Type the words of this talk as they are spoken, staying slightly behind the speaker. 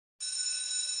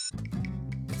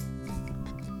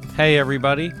Hey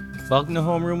everybody, welcome to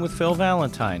Homeroom with Phil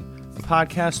Valentine, a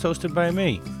podcast hosted by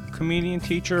me, comedian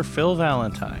teacher Phil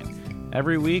Valentine.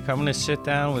 Every week I'm going to sit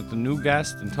down with a new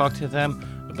guest and talk to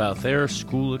them about their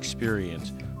school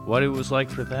experience, what it was like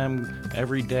for them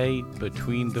every day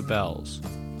between the bells.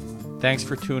 Thanks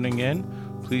for tuning in.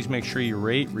 Please make sure you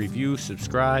rate, review,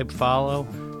 subscribe, follow,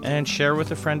 and share with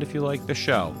a friend if you like the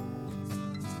show.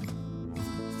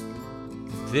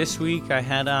 This week I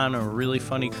had on a really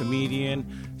funny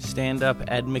comedian, stand-up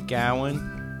Ed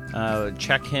McGowan.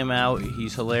 Check him out.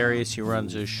 He's hilarious. He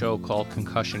runs a show called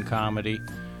Concussion Comedy.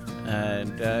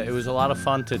 And it was a lot of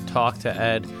fun to talk to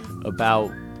Ed about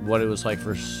what it was like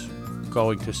for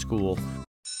going to school.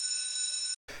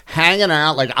 Hanging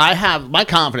out, like my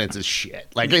confidence is shit.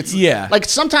 Like it's like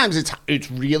sometimes it's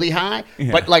really high,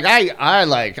 but like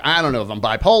I don't know if I'm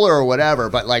bipolar or whatever,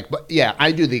 but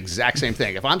I do the exact same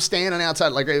thing. If I'm standing outside,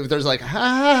 like if there's like ha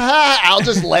ha ha, I'll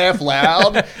just laugh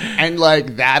loud, and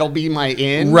like that'll be my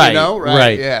in, right? You know?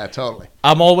 Right? Yeah, totally.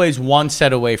 I'm always one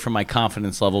set away from my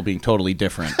confidence level being totally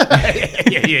different.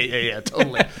 yeah,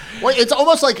 totally. Well, it's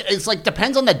almost like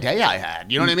depends on the day I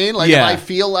had. You know what I mean? Like if I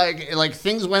feel like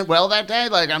things went well that day,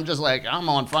 like I'm just like I'm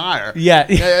on fire.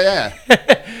 Yeah.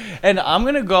 And I'm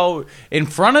gonna go in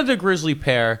front of the Grizzly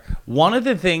Pear. One of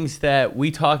the things that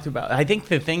we talked about, I think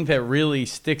the thing that really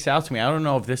sticks out to me, I don't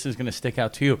know if this is gonna stick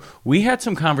out to you. We had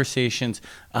some conversations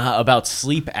about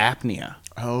sleep apnea.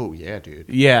 Oh yeah, dude.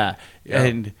 Yeah. Yep.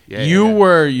 And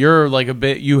you're like a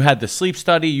bit. You had the sleep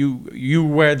study. You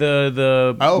wear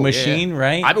the machine,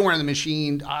 right? I've been wearing the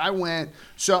machine. All right.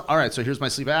 So here's my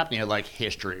sleep apnea like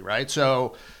history, right?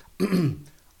 So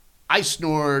I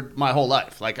snored my whole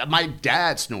life. Like my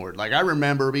dad snored. Like I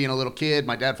remember being a little kid,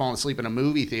 my dad falling asleep in a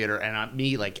movie theater, and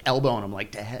me like elbowing him,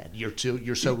 like, "Dad, you're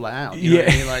so loud." You know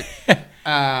what I mean? Like,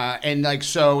 and like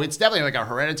so, it's definitely like a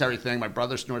hereditary thing. My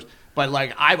brother snores. But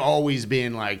like I've always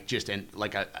been like just an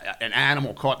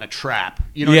animal caught in a trap,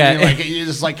 you know what I mean? Like it's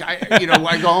just like I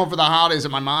go home for the holidays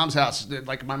at my mom's house,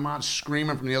 like my mom's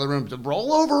screaming from the other room to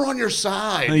roll over on your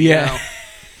side, you know?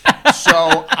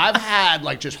 So I've had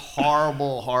like just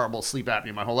horrible sleep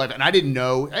apnea my whole life, and I didn't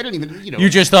even You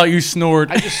just thought you snored.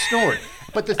 I just snored.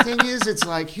 But the thing is, it's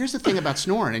like here's the thing about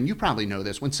snoring, and you probably know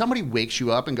this: when somebody wakes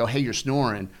you up and go, "Hey, you're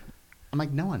snoring," I'm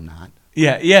like, "No, I'm not."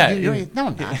 Yeah. No,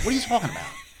 I'm not. What are you talking about?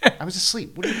 I was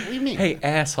asleep. What do you mean? Hey,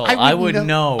 asshole, I would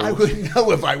know. I would know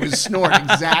if I was snoring.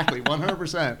 Exactly,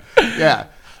 100%. Yeah.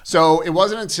 So it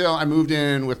wasn't until I moved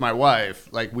in with my wife,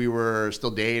 like we were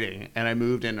still dating, and I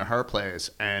moved into her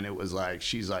place, and it was like,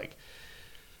 she's like,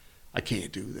 I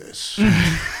can't do this.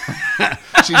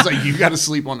 She's like, you got to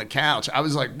sleep on the couch. I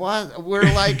was like, what? We're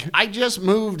like, I just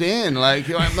moved in. Like,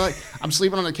 I'm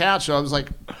sleeping on the couch. So I was like,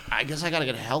 I guess I got to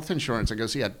get health insurance and go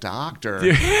see a doctor.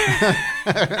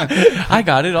 I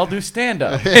got it. I'll do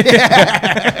stand-up.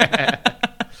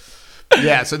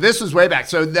 Yeah, so this was way back.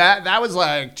 So that was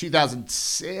like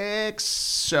 2006.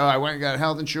 So I went and got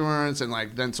health insurance and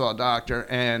like then saw a doctor.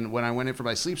 And when I went in for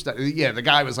my sleep study, the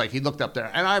guy was like, he looked up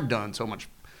there. And I've done so much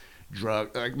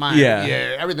drug, like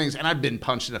everything's, and I've been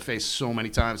punched in the face so many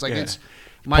times. Like it's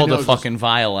my pulled a fucking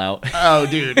vial out. Oh,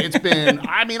 dude, it's been.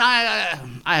 I mean, I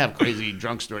have crazy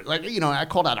drunk stories. Like I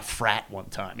called out a frat one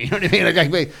time. You know what I mean? Like I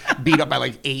got beat up by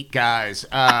like 8 guys.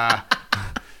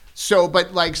 So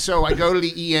I go to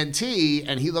the ENT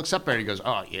and he looks up there and he goes,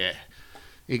 "Oh yeah,"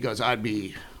 he goes, "I'd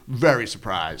be very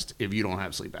surprised if you don't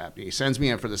have sleep apnea." He sends me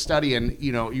in for the study, and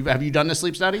have you done the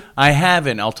sleep study? I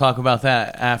haven't. I'll talk about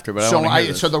that after. But so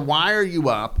they wire you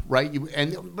up, right?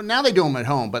 But now they do them at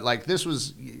home. But like this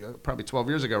was probably 12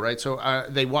 years ago, right? So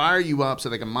they wire you up so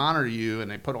they can monitor you,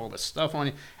 and they put all this stuff on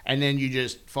you, and then you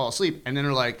just fall asleep. And then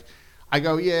they're like, I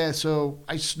go, yeah. So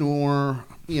I snore.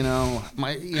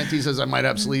 My ENT says I might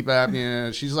have sleep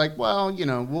apnea. She's like, well,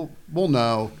 we'll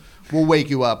know. We'll wake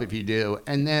you up if you do.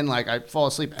 And then like I fall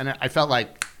asleep and I felt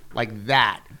like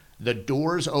that. The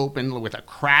doors open with a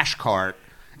crash cart,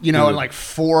 and like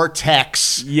 4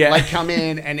 techs like come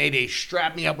in and they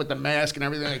strap me up with the mask and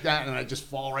everything like that. And I just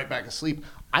fall right back asleep.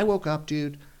 I woke up,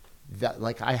 dude. That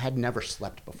like I had never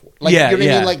slept before. Like, you know what I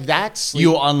mean? Like that sleep.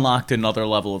 You unlocked another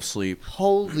level of sleep.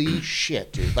 Holy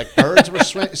shit, dude! Like birds were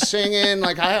singing.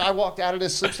 Like I walked out of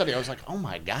this sleep study. I was like, oh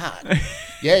my god.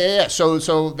 Yeah.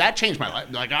 So that changed my life.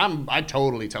 Like I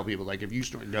totally tell people like if you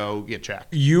go get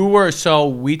checked.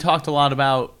 We talked a lot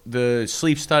about the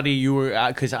sleep study. You were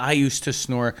because I used to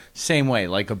snore same way,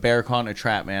 like a bear caught in a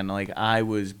trap, man. Like I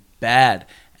was bad.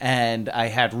 And I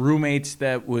had roommates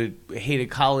that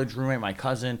hated college roommate, my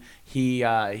cousin.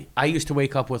 I used to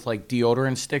wake up with like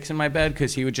deodorant sticks in my bed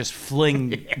because he would just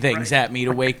fling things at me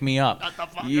to wake me up. Shut the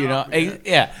fuck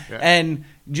up. And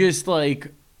just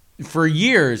like for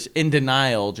years in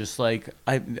denial, just like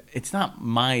it's not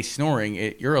my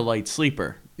snoring. You're a light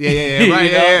sleeper.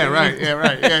 Right,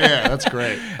 yeah. That's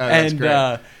great. That's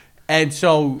great. And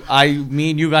so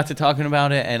me and you got to talking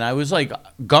about it, and I was like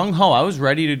gung ho. I was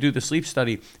ready to do the sleep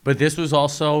study, but this was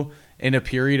also in a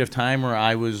period of time where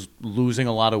I was losing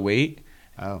a lot of weight.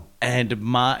 Oh. And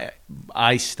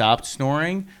I stopped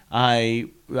snoring. I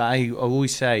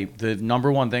always say the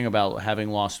number one thing about having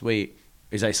lost weight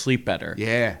is I sleep better.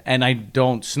 Yeah. And I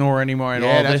don't snore anymore and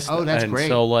all this. Oh, that's great.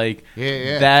 So like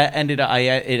that ended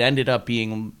up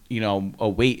being, a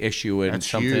weight issue and that's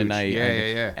something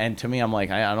huge. And to me, I'm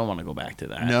like, I don't want to go back to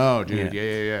that. No, dude.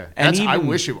 Yeah. And I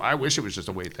wish it was just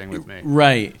a weight thing with me.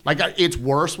 Right. Like it's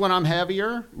worse when I'm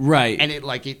heavier. Right. And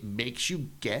it makes you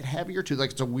get heavier too.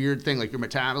 Like it's a weird thing. Like your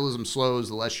metabolism slows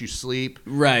the less you sleep.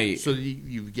 Right. So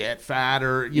you get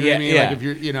fatter. You know what I mean? Like if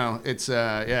you're, it's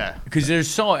Because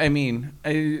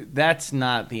that's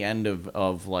not the end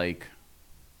of like.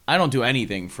 I don't do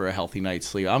anything for a healthy night's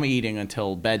sleep. I'm eating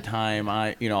until bedtime.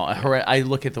 I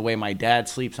look at the way my dad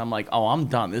sleeps. I'm like, oh, I'm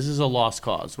done. This is a lost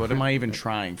cause. What am I even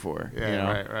trying for?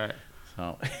 Right.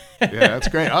 So. Yeah, that's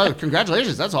great. Oh,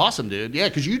 congratulations. That's awesome, dude. Yeah,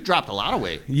 because you dropped a lot of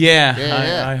weight.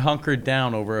 I hunkered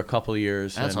down over a couple of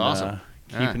years. That's awesome.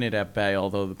 Keeping it at bay,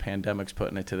 although the pandemic's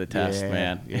putting it to the test,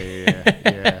 man.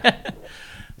 Yeah.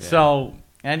 So,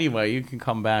 anyway, you can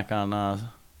come back on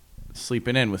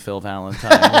Sleeping In with Phil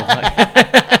Valentine.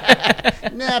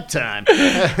 Nap time.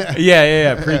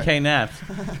 Pre-K naps.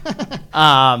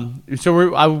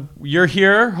 So you're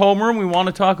here, homeroom. We want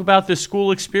to talk about the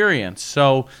school experience.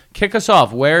 So kick us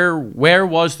off. Where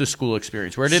was the school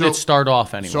experience? Where did it start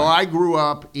off anyway? So I grew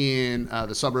up in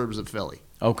the suburbs of Philly.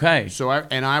 Okay. So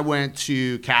I went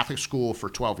to Catholic school for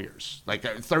 12 years, like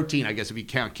 13, I guess, if you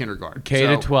count kindergarten. K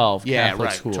to 12. Yeah, Catholic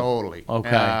right. School. Totally.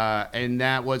 Okay. And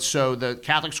that was the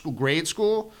Catholic school grade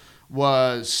school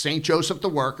was St. Joseph the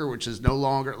Worker, which is no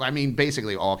longer. I mean,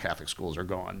 basically all Catholic schools are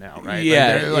gone now, right?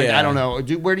 Yeah. I don't know.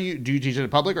 Where do you teach in a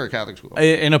public or a Catholic school?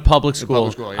 In a public school.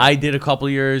 Public school, yeah. I did a couple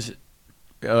of years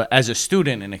as a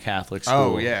student in a Catholic school.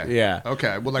 Oh yeah. Yeah.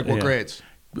 Okay. Well, like what grades?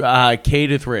 K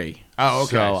to 3. Oh,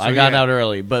 okay. So I got out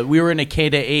early, but we were in a K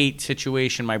to 8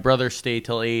 situation. My brother stayed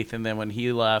till 8th, and then when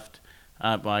he left,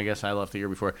 I guess I left the year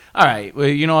before. All right, well,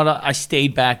 you know what? I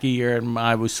stayed back a year, and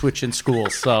I was switching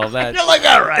schools. So that you're like,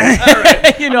 all right.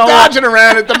 Dodging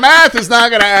around it. The math is not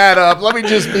going to add up. Let me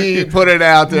just put it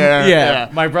out there. Yeah.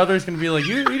 My brother's going to be like,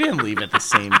 you didn't leave at the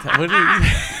same time.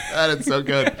 That is so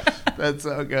good. That's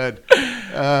so good.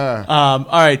 All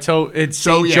right, so it's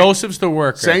St. Joseph's the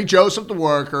Worker. St. Joseph the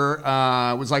Worker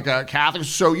was like a Catholic.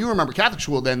 So you remember Catholic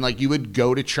school then, like you would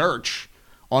go to church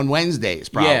on Wednesdays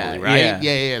probably, right?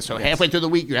 Yeah. So halfway through the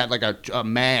week you had like a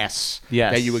mass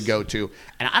that you would go to.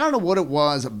 And I don't know what it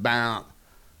was about.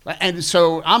 And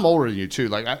so I'm older than you too.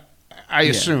 Like I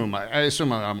assume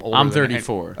I'm older. I'm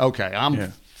 34. Okay, I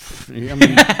mean,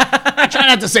 I try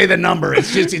not to say the number.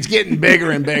 It's getting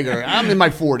bigger and bigger. I'm in my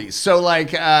 40s. So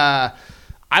like I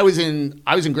was in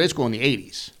grade school in the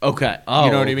 80s. Okay. Oh,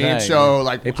 you know what I mean? So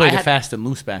like they played it fast and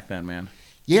loose back then, man.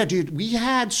 Yeah, dude.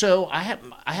 I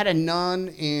had a nun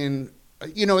in,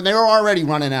 and they were already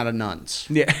running out of nuns.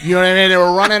 Yeah. You know what I mean? They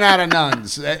were running out of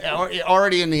nuns.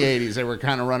 Already in the 80s, they were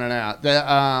kind of running out.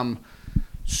 I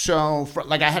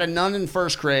had a nun in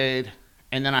first grade,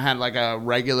 and then I had like a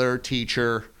regular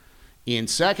teacher in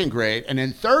second grade, and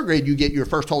in third grade you get your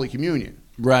first Holy Communion.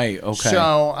 Right. Okay.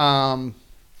 So I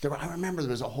remember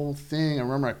there was a whole thing. I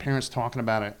remember my parents talking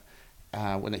about it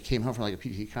when they came home from like a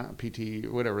PT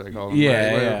whatever they call it.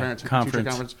 Parents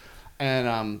conference.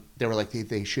 And they were like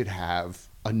they should have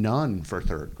a nun for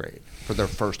third grade for their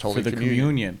first Holy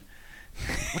Communion.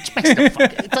 Which makes the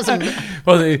fuck. It doesn't.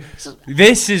 Well,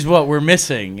 this is what we're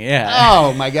missing. Yeah.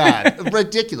 Oh my God,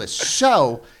 ridiculous.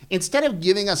 So instead of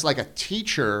giving us like a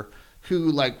teacher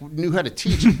who like knew how to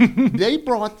teach, they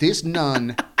brought this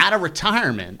nun out of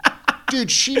retirement. Dude,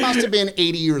 she must have been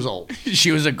 80 years old.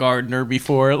 She was a gardener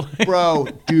before. Bro,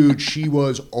 dude, she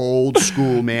was old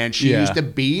school, man. She used to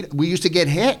beat. We used to get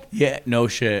hit. Yeah, no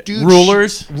shit. Dude,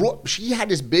 rulers? She had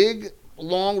this big,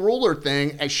 long ruler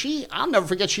thing, and I'll never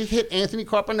forget, she hit Anthony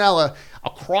Carpinella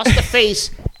across the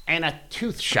face, and a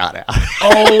tooth shot out.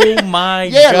 Oh, my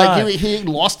God. Yeah, like he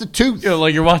lost a tooth.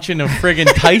 Like you're watching a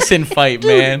friggin' Tyson fight,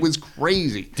 dude, man. It was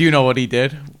crazy. Do you know what he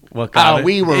did? What got it?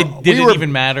 It didn't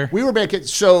even matter. We were back at,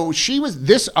 so she was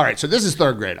this, all right, so this is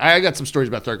third grade. I got some stories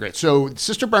about third grade. So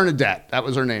Sister Bernadette, that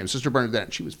was her name, Sister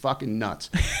Bernadette. She was fucking nuts.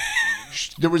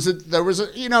 there was a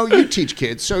you know, you teach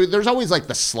kids, so there's always like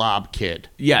the slob kid.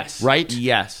 Yes. Right?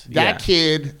 Yes. That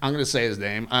kid, I'm going to say his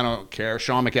name. I don't care.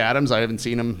 Sean McAdams. I haven't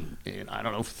seen him in, I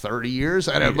don't know, 30 years.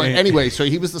 But anyway, so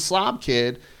he was the slob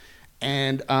kid.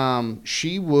 And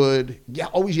she would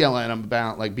always yell at him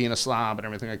about like being a slob and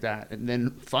everything like that. And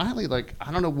then finally, like,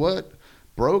 I don't know what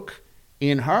broke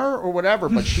in her or whatever,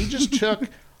 but she just took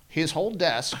his whole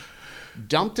desk,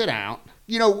 dumped it out.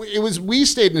 You know, we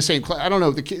stayed in the same class. I don't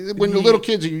know, when the little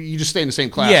kids, you just stay in the same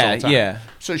class all the time. Yeah.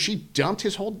 So she dumped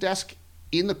his whole desk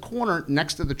in the corner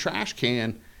next to the trash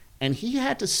can, and he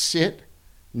had to sit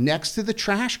next to the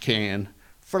trash can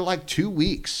for like 2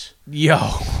 weeks. Yo.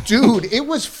 Dude, it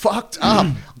was fucked up.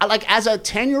 Like, as a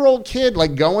 10-year-old kid,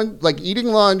 like going, like eating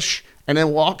lunch and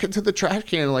then walking to the trash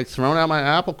can and like throwing out my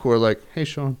apple core, like, hey,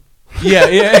 Sean.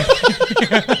 Yeah.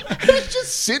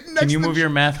 Just sitting next Can you to move your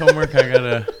math homework? I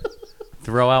gotta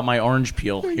throw out my orange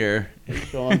peel here.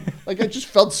 Sean. Like, I just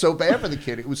felt so bad for the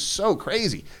kid. It was so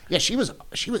crazy. Yeah, she was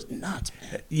nuts,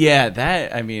 man. Yeah,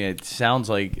 it sounds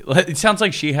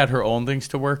like she had her own things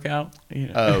to work out. You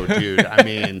know? Oh, dude. I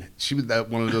mean, she was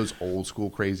one of those old school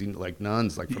crazy like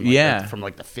nuns, like from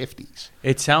like the 50s.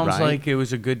 It sounds right? like it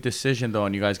was a good decision though,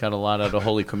 and you guys got a lot out of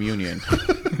Holy Communion.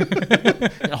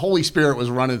 The Holy Spirit was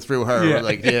running through her,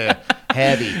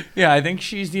 heavy. Yeah, I think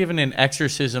she's giving an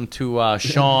exorcism to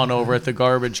Sean over at the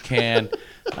garbage can.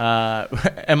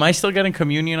 Am I still getting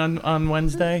communion on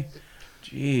Wednesday?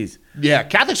 Jeez. Yeah,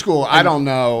 Catholic school, I don't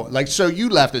know. Like, so you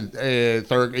left in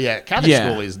third. Yeah, Catholic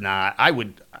school is not.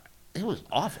 It was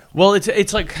awful. Well,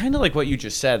 it's like kind of like what you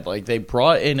just said. Like, they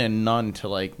brought in a nun to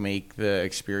like make the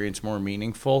experience more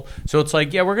meaningful. So it's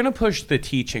like, yeah, we're gonna push the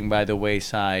teaching by the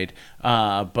wayside,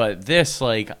 but this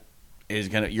like is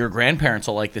gonna. Your grandparents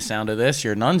will like the sound of this.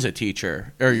 Your nun's a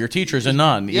teacher, or your teacher's a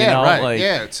nun. Yeah, you know? right. Like,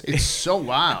 yeah, it's so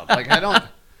wild. Like,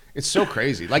 it's so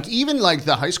crazy. Like, even like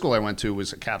the high school I went to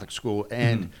was a Catholic school,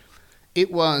 and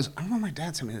it was. I remember my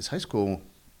dad sent me to this high school.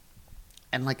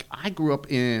 And, like, I grew up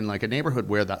in, like, a neighborhood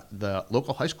where the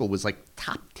local high school was, like,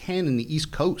 top 10 in the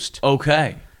East Coast.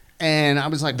 Okay. And I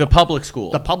was like... The public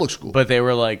school. The public school. But they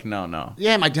were like, no.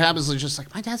 Yeah, my dad was just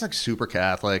like, my dad's, like, super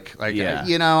Catholic. Like, yeah.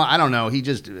 You know, I don't know. He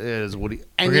just is what he...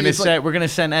 And we're going to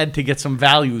send Ed to get some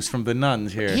values from the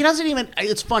nuns here. He doesn't even...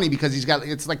 It's funny because he's got...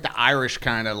 It's, like, the Irish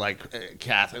kind of, like,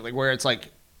 Catholic, like, where it's,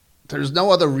 like... There's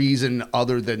no other reason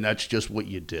other than that's just what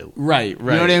you do. Right. You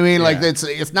know what I mean? Yeah. Like,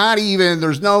 it's not even,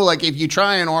 there's no, like, if you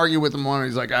try and argue with him on it,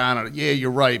 he's like, I don't know. Yeah,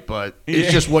 you're right, but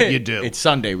it's just what you do. It's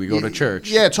Sunday. We go to church.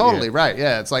 Yeah, totally. Yeah. Right.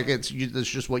 Yeah. It's like, it's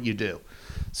just what you do.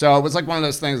 So it was like one of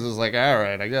those things that was like, all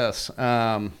right, I guess.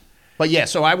 But yeah,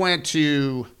 so I went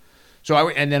to,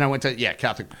 and then I went to,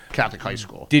 Catholic high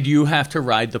school. Did you have to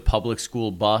ride the public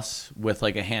school bus with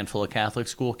like a handful of Catholic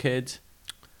school kids?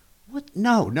 What?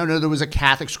 No. There was a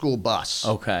Catholic school bus.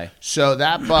 Okay. So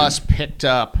that bus picked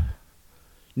up.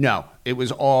 No, it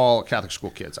was all Catholic school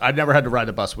kids. I never had to ride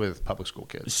a bus with public school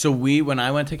kids. So when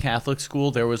I went to Catholic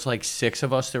school, there was like 6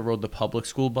 of us that rode the public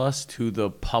school bus to the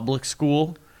public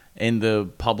school in the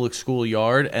public school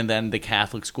yard, and then the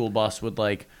Catholic school bus would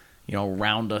like,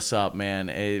 round us up. Man,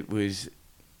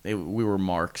 we were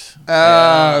marks.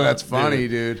 Oh, that's funny,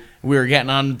 dude. We were getting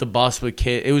on the bus with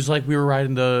kids. It was like we were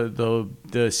riding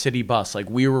the city bus. Like,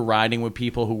 we were riding with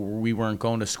people who we weren't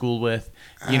going to school with.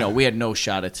 We had no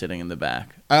shot at sitting in the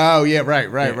back. Oh, yeah, right.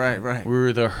 We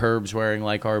were the Herbs wearing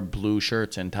like our blue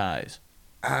shirts and ties.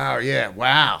 Oh, yeah,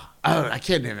 wow. Oh, I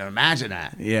can't even imagine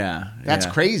that. Yeah. That's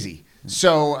crazy.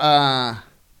 So,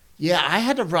 yeah, I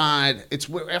had to ride. It's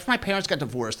after my parents got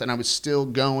divorced and I was still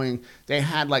going. They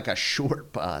had like a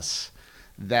short bus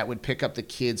that would pick up the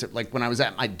kids. Like, when I was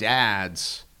at my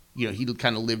dad's, he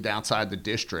kind of lived outside the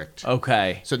district.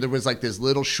 Okay. So there was like this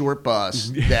little short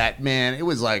bus that, man, it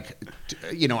was like,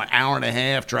 an hour and a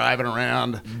half driving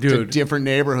around to different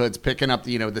neighborhoods, picking up,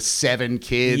 the 7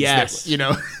 kids that,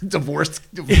 divorced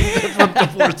from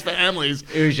divorced families.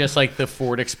 It was just like the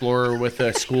Ford Explorer with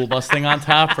a school bus thing on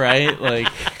top, right? Like,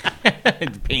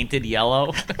 painted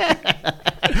yellow.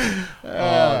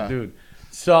 Oh, dude.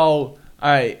 So, all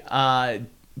right,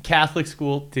 Catholic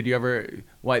school, did you ever...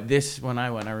 when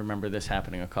I went, I remember this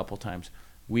happening a couple times.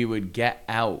 We would get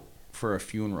out for a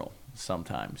funeral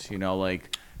sometimes,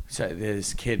 so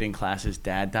this kid in class's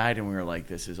dad died, and we were like,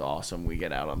 this is awesome. We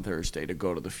get out on Thursday to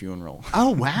go to the funeral.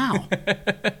 Oh, wow.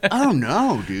 Oh,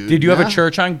 no, dude. Did you have a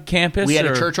church on campus? We had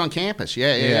a church on campus,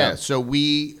 yeah. So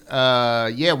we,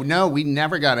 we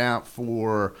never got out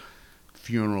for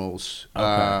funerals.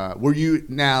 Okay.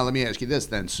 Now let me ask you this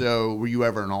then. So were you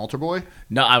ever an altar boy?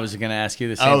 No, I was going to ask you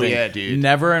the same thing. Oh, yeah, dude.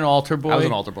 Never an altar boy. I was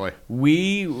an altar boy.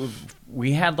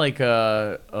 We had like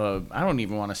I don't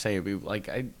even want to say it,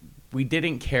 we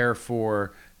didn't care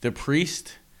for the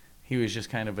priest. He was just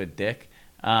kind of a dick.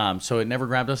 So it never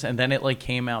grabbed us. And then it like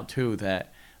came out too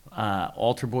that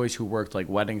altar boys who worked like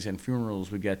weddings and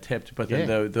funerals would get tipped, but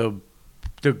then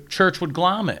the church would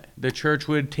glom it. The church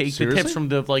would take the tips from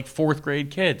the like 4th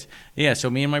grade kids. Yeah, so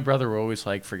me and my brother were always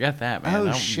like, forget that, man.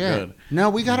 Oh, shit. Good.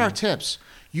 No, we got our tips.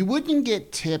 You wouldn't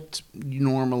get tipped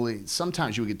normally.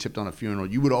 Sometimes you would get tipped on a funeral.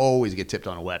 You would always get tipped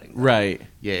on a wedding. Right.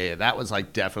 Yeah, that was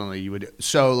like definitely you would.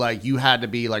 So like you had to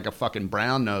be like a fucking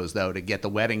brown nose though to get the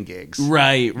wedding gigs.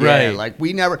 Right. Like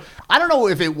we never. I don't know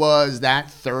if it was that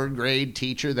 3rd grade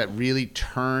teacher that really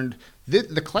turned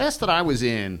the class that I was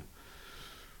in.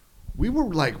 We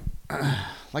were like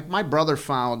my brother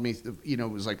followed me. You know,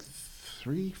 it was like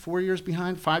 3-4 years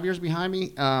behind, 5 years behind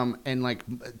me. And like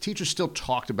teachers still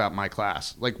talked about my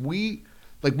class. Like we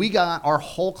got our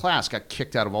whole class got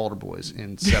kicked out of altar boys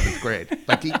in 7th grade.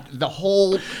 Like the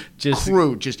whole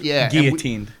crew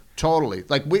guillotined. Totally.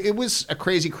 Like it was a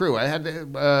crazy crew. I had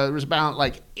there was about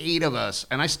like 8 of us,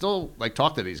 and I still like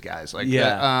talk to these guys. Like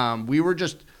we were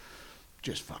just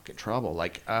fucking trouble.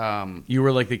 Like you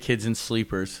were like the kids in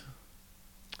Sleepers.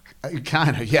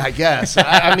 Kind of, yeah, I guess.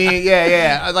 I mean,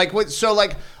 yeah. Like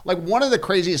one of the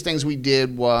craziest things we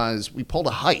did was we pulled a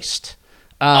heist.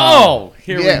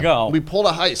 Here we go. We pulled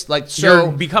a heist. Like so,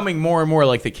 you're becoming more and more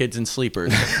like the kids in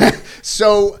Sleepers.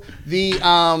 So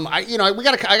I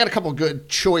got a couple of good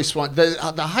choice ones.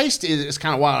 The heist is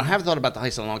kind of wild. I haven't thought about the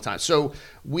heist in a long time. So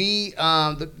we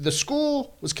the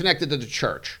school was connected to the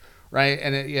church. Right,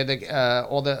 and you had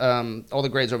all the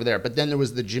grades over there, but then there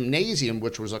was the gymnasium,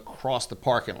 which was across the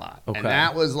parking lot, and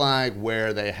that was like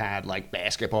where they had like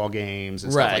basketball games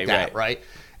and stuff like that, right?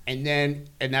 And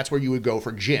that's where you would go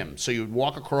for gym. So you would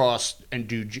walk across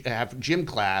and have gym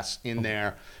class in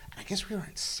there. I guess we were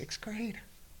in 6th grade.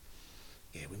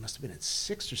 Yeah, we must have been in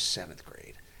 6th or 7th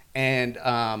grade, and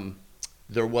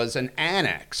there was an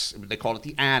annex. They called it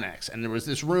the annex. And there was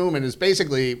this room, and it's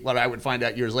basically what I would find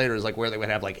out years later is like where they would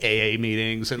have like AA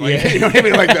meetings and like, you know what I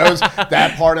mean? Like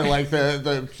that part of like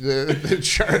the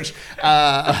church.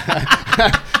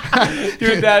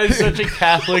 Dude, that is such a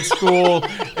Catholic school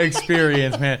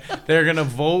experience, man. They're going to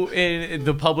vote in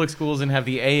the public schools and have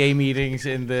the AA meetings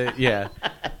and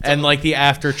like the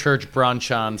after church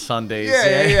brunch on Sundays.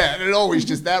 Yeah. And it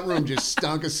always that room just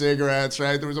stunk of cigarettes,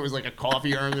 right? There was always like a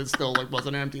coffee urn that still like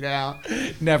wasn't emptied out.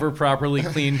 Never properly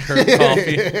cleaned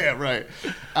coffee. Yeah, right.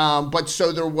 But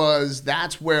so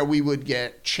that's where we would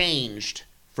get changed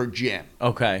for gym.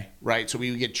 Okay. Right. So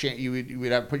we would get you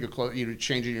would have to put your clothes, you would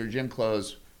change in your gym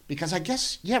clothes. Because I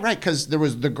guess, because there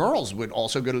was the girls would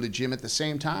also go to the gym at the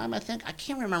same time, I think. I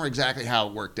can't remember exactly how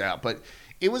it worked out, but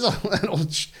it was a little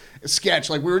sketch.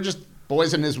 Like we were just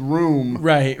boys in this room.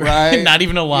 Right. Not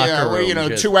even a locker room. You know,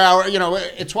 2 hours,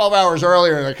 12 hours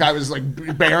earlier, the guy was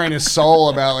like bearing his soul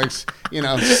about like,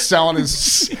 selling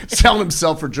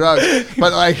himself for drugs.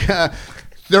 But like,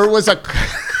 there was a...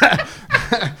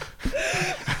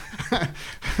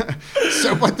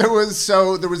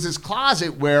 there was this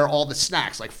closet where all the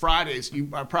snacks, like Fridays,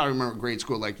 I probably remember grade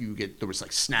school, like there was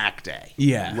like snack day.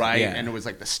 Yeah. Right? Yeah. And it was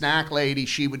like the snack lady,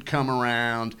 she would come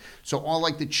around. So all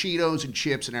like the Cheetos and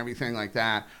chips and everything like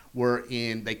that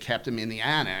they kept them in the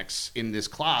annex in this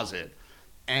closet.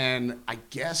 And I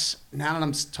guess, now that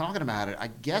I'm talking about it, I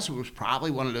guess it was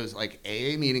probably one of those like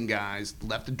AA meeting guys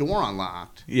left the door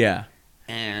unlocked. Yeah.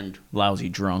 And lousy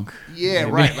drunk. Yeah,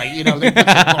 right. Like, they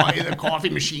put the coffee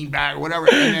machine back or whatever.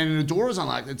 And then the door was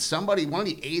unlocked. And one of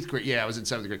the 8th grade, I was in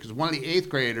 7th grade, because one of the 8th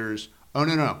graders,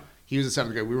 he was in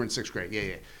 7th grade. We were in 6th grade.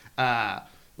 Yeah.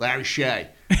 Larry Shea.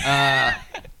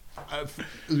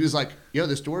 He was like,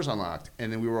 this door's unlocked.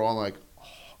 And then we were all like,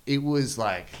 it was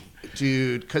like,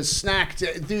 dude, because snacks,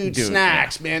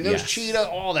 man. Those Cheetah,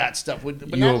 all that stuff. But that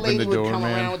lady would come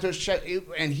around with those,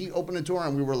 and he opened the door,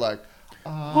 and we were like,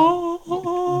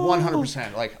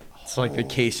 100%. Like, it's like the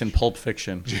case in Pulp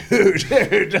Fiction. Dude,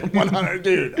 100,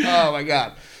 dude. Oh my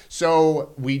God.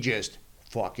 So we just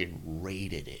fucking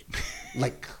raided it,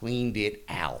 like cleaned it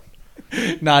out.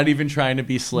 Not even trying to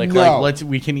be slick. No. Like,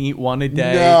 we can eat one a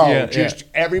day. No,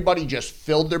 everybody just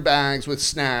filled their bags with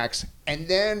snacks, and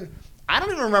then I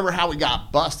don't even remember how we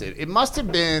got busted. It must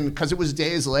have been because it was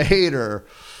days later.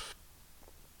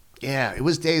 Yeah, it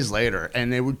was days later,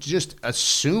 and they were just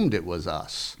assumed it was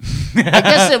us. I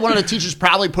guess that one of the teachers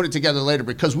probably put it together later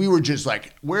because we were just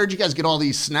like, where'd you guys get all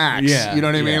these snacks? Yeah, you know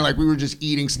what I mean? Like, we were just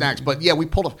eating snacks. But, yeah, we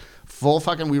pulled a full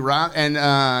fucking,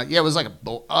 and, it was like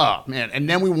oh, man. And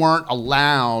then we weren't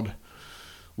allowed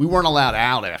we weren't allowed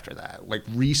out after that. Like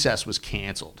recess was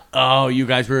canceled. Oh, you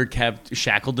guys were kept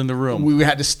shackled in the room. We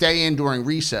had to stay in during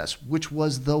recess, which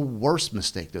was the worst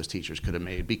mistake those teachers could have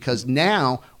made, because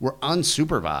now we're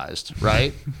unsupervised,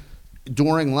 right,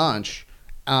 during lunch.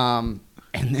 And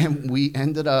then we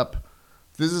ended up,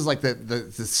 this is like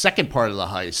the second part of the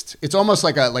heist. It's almost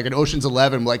like an Ocean's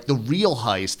 11. Like the real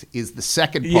heist is the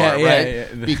second part, right? Yeah.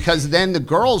 Because then the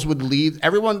girls would leave.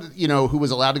 Everyone, who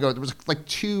was allowed to go, there was like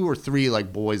 2 or 3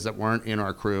 like boys that weren't in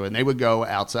our crew, and they would go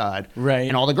outside. Right.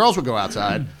 And all the girls would go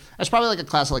outside. That's probably like a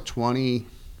class of like 20,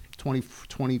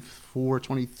 24,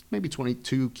 20, maybe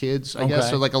 22 kids, I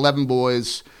guess. So like 11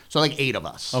 boys. So like 8 of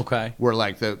us. Okay. Were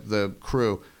like the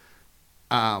crew.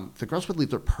 The girls would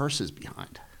leave their purses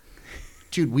behind.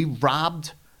 Dude, we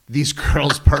robbed these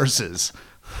girls' purses.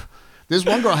 This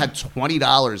one girl had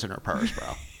 $20 in her purse, bro.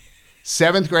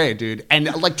 7th grade, dude.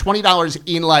 And like $20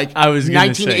 in like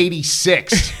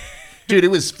 1986. Dude, it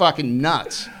was fucking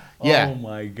nuts. Yeah. Oh,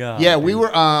 my God. Yeah, we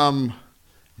were...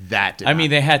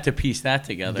 they had to piece that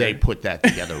together. They put that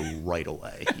together right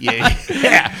away.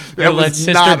 Yeah. They let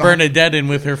Sister Bernadette in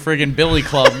with her friggin' billy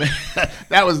club.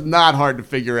 That was not hard to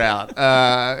figure out.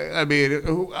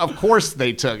 Of course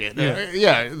they took it.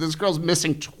 Yeah, this girl's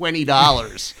missing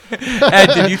 $20.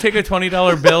 Ed, did you take a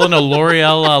 $20 bill and a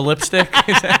L'Oreal lipstick?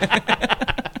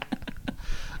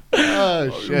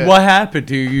 Oh, shit. What happened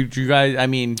to you guys? I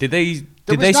mean, did they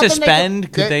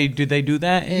suspend? Did they do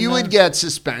that? You would get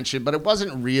suspension, but it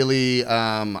wasn't really.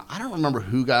 I don't remember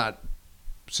who got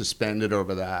suspended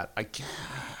over that.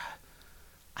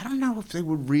 I don't know if they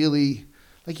would really.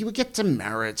 Like, you would get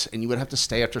demerits and you would have to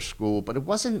stay after school, but it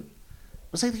wasn't.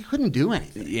 It was like they couldn't do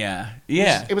anything. Yeah.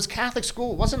 It was Catholic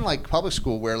school. It wasn't like public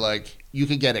school where like you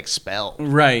could get expelled.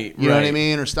 Right. You know what I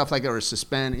mean, or stuff like that, or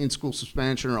in-school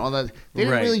suspension, or all that. They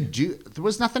didn't really do. There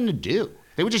was nothing to do.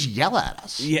 They would just yell at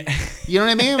us. Yeah. You know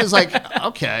what I mean? It was like,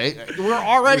 okay, you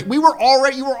were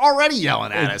already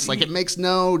yelling at us. Like, it makes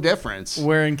no difference.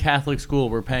 We're in Catholic school.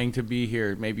 We're paying to be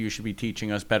here. Maybe you should be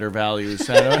teaching us better values.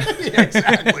 Yeah,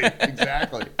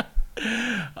 exactly.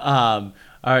 All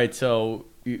right, so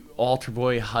Altar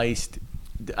Boy heist.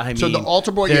 So the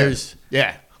Altar Boy,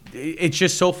 yeah. It's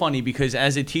just so funny because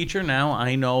as a teacher now,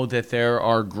 I know that there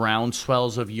are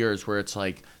groundswells of years where it's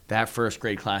like that first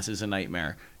grade class is a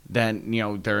nightmare. Then,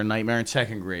 they're a nightmare in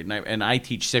 2nd grade. And I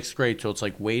teach 6th grade, so it's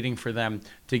like waiting for them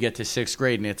to get to 6th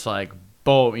grade. And it's like,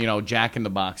 boom, Jack in the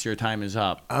Box, your time is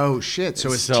up. Oh, shit.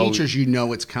 So as teachers,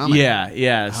 it's coming.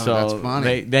 Yeah. Oh, so that's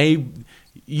funny.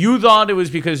 You thought it was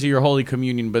because of your Holy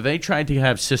Communion, but they tried to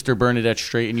have Sister Bernadette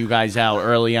straighten you guys out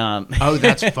early on. Oh,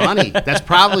 that's funny. That's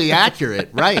probably accurate.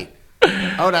 Right.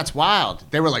 Oh, that's wild.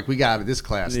 They were like, we got this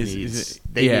class needs.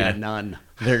 They need a nun.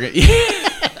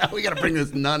 We got to bring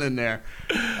this nun in there.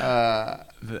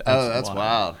 That's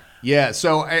wild. Yeah.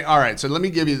 So, all right. So let me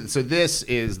give you. So this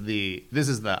is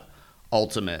the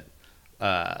ultimate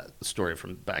story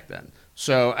from back then.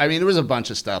 So I mean, there was a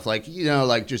bunch of stuff like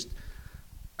just.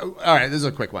 All right, this is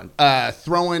a quick one.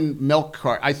 Throwing milk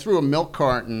cart. I threw a milk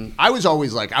carton. I would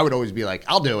always be like,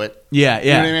 I'll do it. Yeah.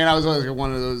 You know what I mean? I was always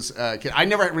one of those kids. I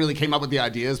never really came up with the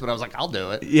ideas, but I was like, I'll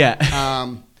do it.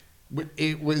 Yeah.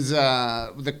 It was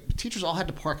the teachers all had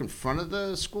to park in front of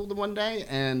the school the one day,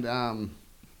 and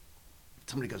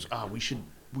somebody goes, "Oh, we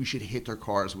should hit their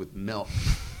cars with milk,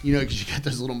 because you get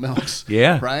those little milks."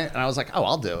 Yeah. Right. And I was like, "Oh,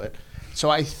 I'll do it." So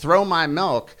I throw my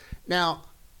milk. Now,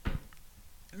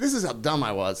 this is how dumb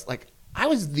I was. Like, I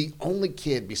was the only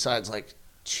kid besides like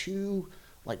 2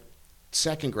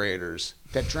 2nd graders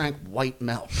that drank white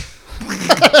milk.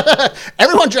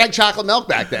 Everyone drank chocolate milk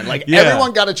back then.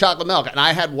 Everyone got a chocolate milk, and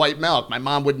I had white milk. My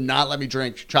mom would not let me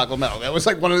drink chocolate milk. That was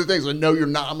like one of the things. Like, no, you're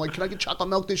not. I'm like, can I get chocolate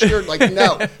milk this year? Like,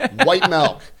 no, white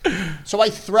milk. So I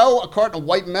throw a carton of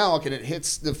white milk, and it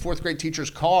hits the 4th grade teacher's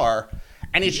car,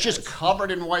 and it's just covered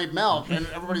in white milk, and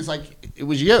everybody's like, it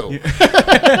was you.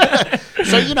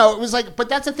 So, it was like, but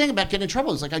that's the thing about getting in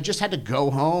trouble. It's like I just had to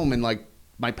go home, and like,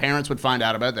 my parents would find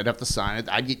out about it. They'd have to sign it.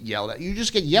 I'd get yelled at. You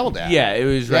just get yelled at. Yeah, it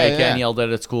was getting yelled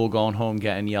at school, going home,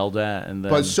 getting yelled at, and then.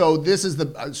 But so this is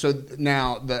this was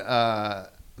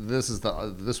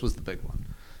the big one.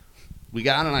 We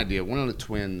got an idea. One of the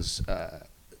twins,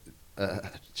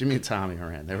 Jimmy and Tommy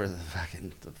Horan. They were the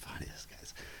funniest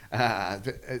guys.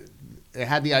 They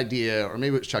had the idea, or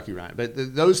maybe it was Chucky Ryan, but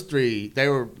those 3, they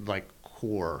were like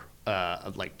core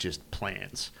of like just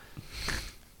plans.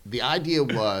 The idea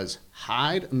was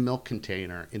hide a milk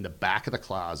container in the back of the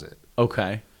closet.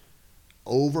 Okay.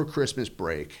 Over Christmas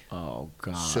break. Oh,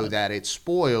 God. So that it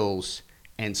spoils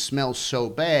and smells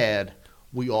so bad,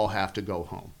 we all have to go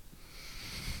home.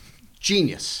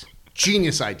 Genius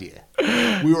idea.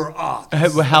 We were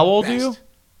How old are you?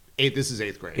 This is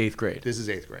eighth grade. Eighth grade. This is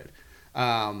eighth grade.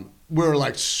 We were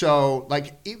like so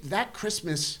like that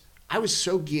Christmas. I was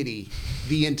so giddy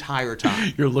the entire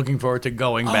time. You're looking forward to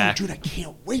going back. Dude, I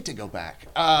can't wait to go back.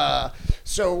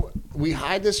 So we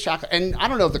hide this chocolate, and I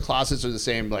don't know if the closets are the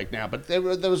same like now, but there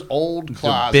were those old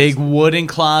closets, the big wooden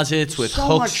closets with so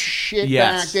hooks. Much shit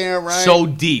back there, right? So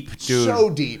deep, dude. So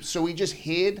deep. So we just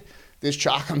hid this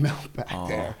chocolate milk back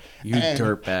there. You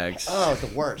dirtbags. Oh, the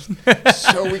worst.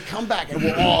 So we come back and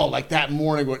we're all like that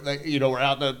morning. We're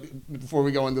out before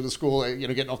we go into the school.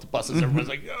 Getting off the buses. Everyone's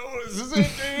like, "Yo, this is it,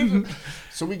 dude."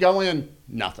 So we go in,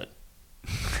 nothing.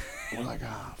 We're like,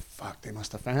 "Oh fuck, they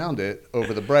must have found it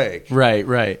over the break."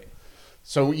 Right.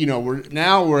 So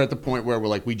we're at the point where we're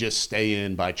like, we just stay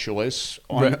in by choice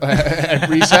at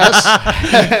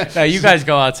recess. No, you guys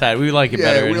go outside. We like it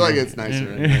better. Yeah, we like it's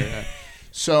nicer. In here, yeah.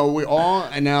 So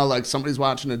and now like somebody's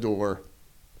watching the door,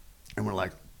 and we're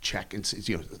like check and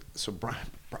see. So Brian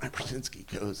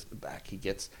Brzezinski goes in the back.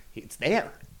 It's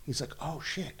there. He's like, oh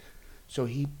shit. So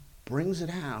he brings it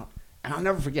out, and I'll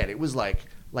never forget. It was like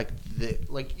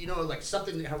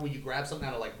something how when you grab something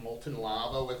out of like molten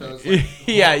lava with those. Like,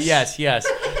 yes.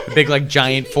 Big like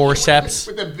giant forceps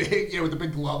with the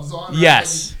big gloves on. Right?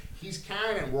 Yes. And he's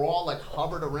carrying it. We're all like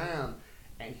hovered around,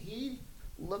 and he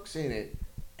looks in it.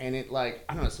 And it like,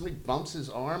 I don't know, somebody bumps his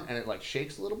arm and it like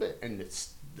shakes a little bit and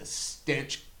the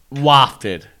stench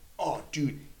wafted. Oh,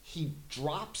 dude, he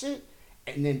drops it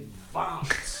and then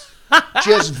vomits.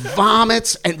 Just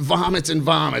vomits and vomits and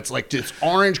vomits like this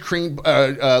orange cream,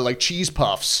 like cheese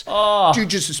puffs. Oh. Dude,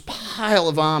 just this pile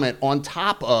of vomit on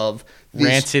top of this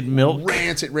rancid milk.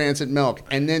 Rancid milk.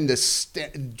 And then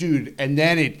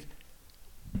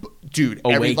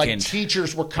Awakened.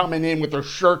 Teachers were coming in with their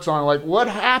shirts on, like, what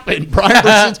happened,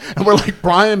 Brian? And we're like,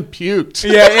 Brian puked.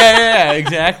 Yeah,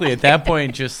 exactly. At that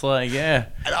point, just like, yeah.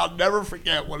 And I'll never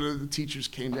forget one of the teachers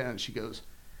came down and she goes,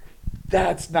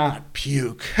 "That's not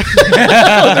puke." With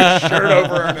her shirt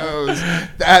over her nose.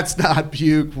 "That's not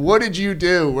puke. What did you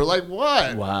do?" We're like,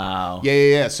 "What?" Wow.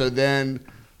 Yeah. So then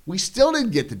we still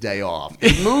didn't get the day off.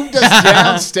 They moved us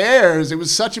downstairs. It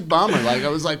was such a bummer. Like I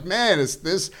was like, man, is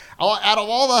this out of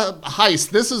all the heists?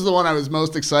 This is the one I was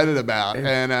most excited about.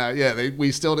 And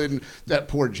we still didn't. That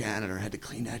poor janitor had to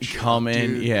clean that shit. Come up,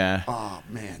 in, dude. yeah. Oh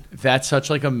man, that's such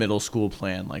like a middle school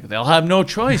plan. Like they'll have no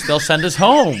choice. They'll send us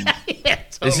home. Yeah,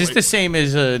 totally. Is this the same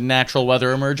as a natural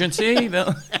weather emergency? Dude,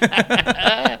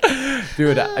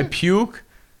 I puke.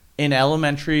 In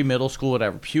elementary, middle school,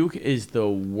 whatever, puke is the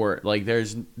worst. Like,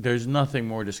 there's nothing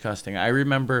more disgusting. I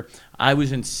remember I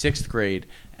was in 6th grade,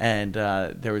 and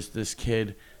there was this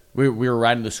kid. We were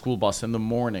riding the school bus in the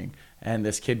morning, and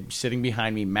this kid sitting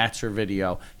behind me, Matt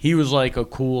Servideo, he was like a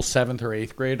cool 7th or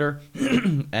 8th grader,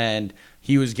 and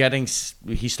he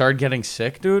started getting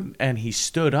sick, dude, and he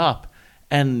stood up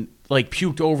and, like,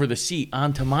 puked over the seat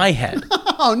onto my head.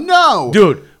 Oh, no.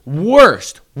 Dude,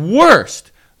 worst.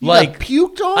 You got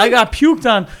puked on? I got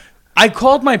puked on. I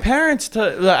called my parents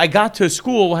I got to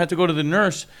school, had to go to the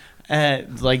nurse,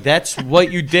 and like that's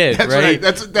what you did, That's right?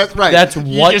 That's right. That's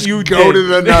you what just you go did. to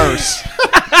the nurse.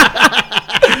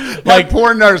 Like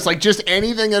poor nurse. Like just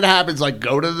anything that happens, like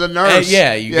go to the nurse.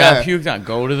 You got puked on.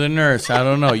 Go to the nurse. I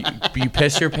don't know. You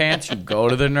piss your pants. You go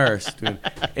to the nurse, dude.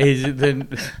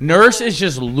 The nurse is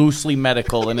just loosely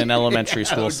medical in an elementary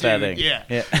school setting. Yeah.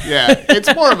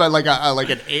 It's more of a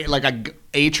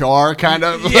HR kind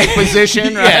of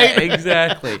position, right? Yeah,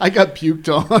 exactly. I got puked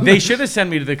on. They should have sent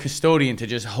me to the custodian to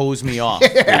just hose me off.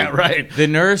 Yeah, right. The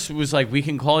nurse was like, "We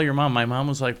can call your mom." My mom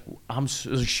was like,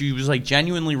 she was like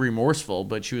genuinely remorseful,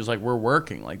 but she was like, "We're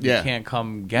working. Like, we can't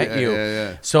come get you."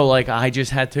 Yeah. So like, I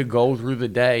just had to go through the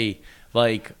day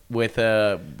like with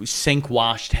a sink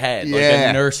washed head, like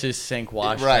a nurse's sink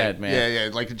washed head, man. Yeah,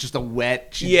 like just a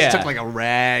wet. She just took like a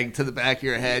rag to the back of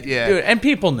your head. Yeah, dude, and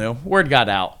people knew. Word got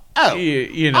out. Oh,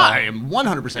 you know, I am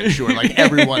 100% sure. Like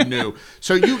everyone knew.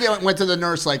 So you went to the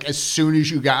nurse like as soon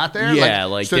as you got there. Yeah,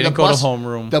 like so didn't go to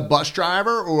homeroom. The bus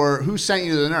driver, or who sent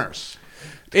you to the nurse?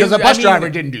 Because the bus driver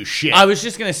didn't do shit. I was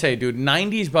just gonna say, dude,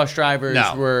 90s bus drivers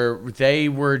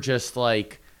were just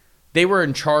like. They were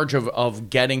in charge of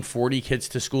getting 40 kids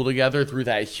to school together through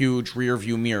that huge rear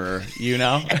view mirror, you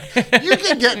know? You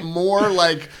can get more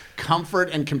like comfort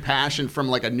and compassion from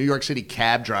like a New York City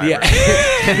cab driver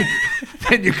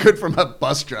than you could from a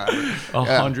bus driver.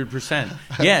 100%.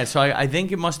 Yeah, so I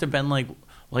think it must have been like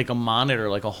a monitor,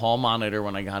 like a hall monitor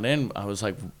when I got in. I was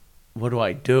like, what do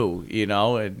I do, you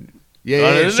know? And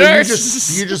Yeah. So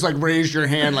you just like raised your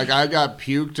hand like I got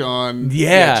puked on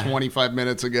 25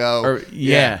 minutes ago.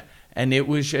 And it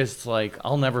was just like,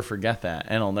 I'll never forget that,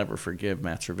 and I'll never forgive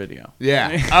Matt Servideo.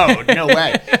 Yeah. Oh, no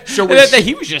way. So was,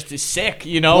 he was just sick,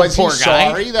 you know. was poor he guy.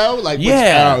 sorry though? Like,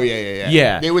 Yeah.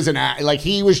 Yeah. It was like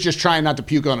he was just trying not to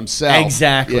puke on himself.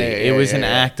 Exactly. It was an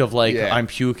act of like, Yeah. I'm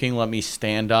puking, let me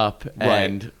stand up,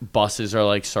 and buses are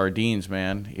like sardines,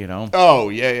 man. You know. Oh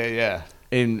yeah.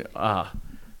 And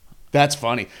That's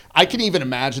funny. I can even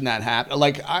imagine that happen.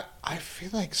 Like I feel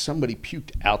like somebody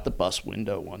puked out the bus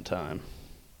window one time.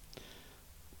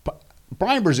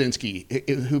 Brian Brzezinski,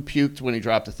 who puked when he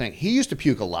dropped the thing, he used to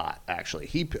puke a lot, actually.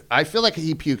 I feel like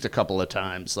he puked a couple of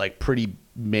times, like pretty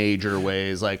major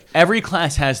ways. Like every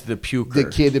class has the puker. The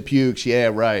kid that pukes, yeah,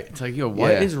 right. It's like, yo,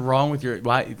 what is wrong with your...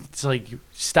 Why? It's like,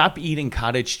 stop eating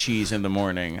cottage cheese in the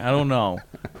morning. I don't know.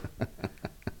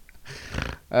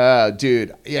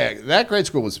 Dude, yeah, that grade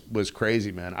school was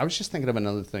crazy, man. I was just thinking of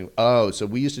another thing. Oh, so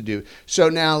we used to do. So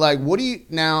now, like, what do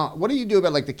you do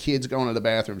about like the kids going to the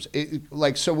bathrooms?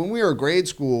 So when we were in grade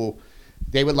school,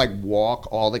 they would like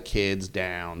walk all the kids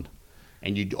down,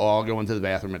 and you'd all go into the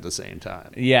bathroom at the same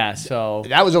time. Yeah, so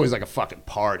that was always like a fucking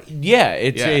party. Yeah,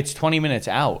 it's 20 minutes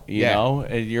out. You Yeah. know,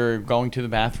 you're going to the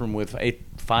bathroom with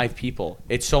 5 people.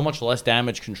 It's so much less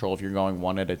damage control if you're going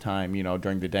one at a time. You know,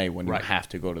 during the day when you have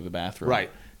to go to the bathroom. Right.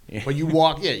 But you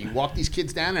walk these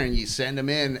kids down there and you send them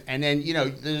in, and then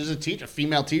there's a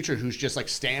female teacher who's just like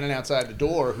standing outside the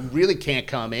door who really can't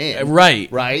come in. Right.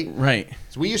 Right.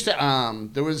 So we used to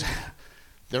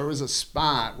there was a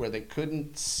spot where they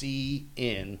couldn't see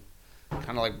in, kind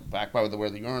of like back by where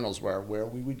the urinals were, where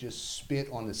we would just spit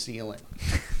on the ceiling,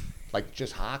 like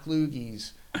just hot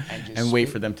loogies, and wait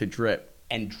for them to drip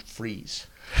and freeze.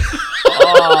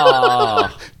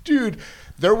 Oh, dude.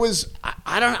 There was,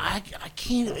 I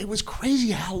can't, it was crazy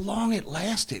how long it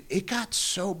lasted. It got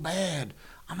so bad.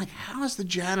 I'm like, how does the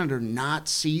janitor not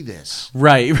see this?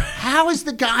 Right. How is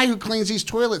the guy who cleans these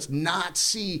toilets not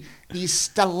see these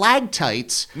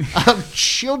stalactites of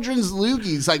children's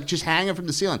loogies like just hanging from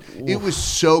the ceiling? Oof. It was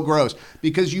so gross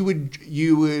because you would,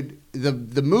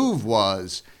 the move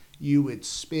was you would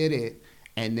spit it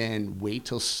and then wait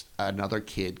till another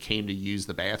kid came to use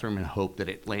the bathroom and hope that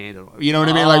it landed. You know what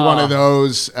I mean? Like one of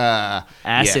those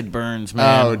acid burns,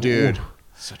 man. Oh, dude,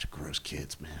 such gross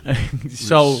kids, man.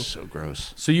 so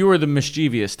gross. So you were the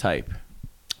mischievous type.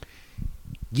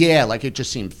 Yeah, like it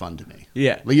just seemed fun to me.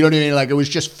 Yeah, you know what I mean? Like it was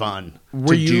just fun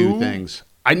to do things.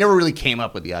 I never really came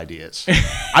up with the ideas.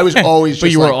 I was always just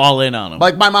but you were all in on them.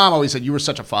 Like my mom always said, you were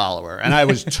such a follower. And I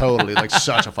was totally like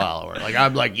such a follower. Like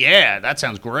I'm like, yeah, that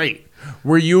sounds great.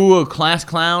 Were you a class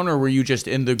clown or were you just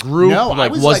in the group? No,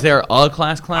 like, was there a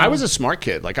class clown? I was a smart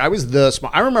kid. Like I was the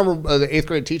smart. I remember the 8th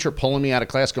grade teacher pulling me out of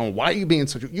class going, why are you being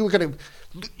such a, you're going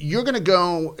to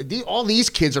go, all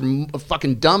these kids are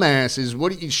fucking dumbasses.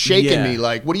 What are you shaking me?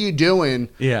 Like, what are you doing?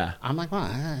 Yeah. I'm like, well,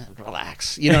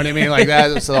 relax. You know what I mean? Like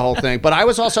that's the whole thing. But I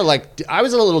was also like, I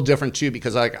was a little different too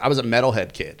because like I was a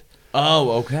metalhead kid.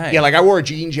 Oh, okay. Yeah, like I wore a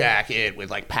jean jacket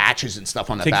with like patches and stuff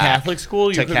on the back. To Catholic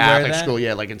school? To Catholic school,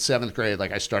 yeah. Like in 7th grade,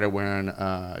 like I started wearing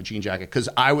a jean jacket because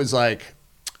I was like,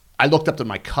 I looked up to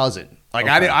my cousin. Like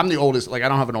I'm the oldest. Like I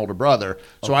don't have an older brother,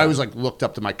 so I was like looked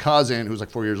up to my cousin who was like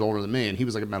 4 years older than me, and he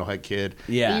was like a metalhead kid.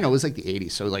 Yeah, and, it was like the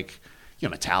 '80s, so like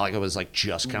Metallica was like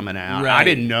just coming out. Right. I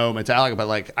didn't know Metallica, but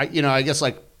like I guess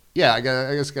like I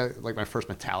guess got like my first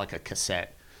Metallica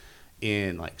cassette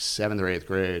in like 7th or 8th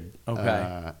grade.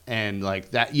 Okay. And like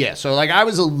that, yeah. So like I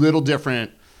was a little different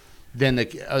than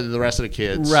the rest of the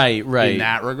kids. Right. In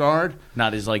that regard.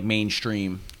 Not as like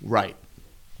mainstream. Right.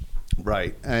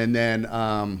 And then,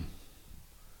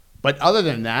 but other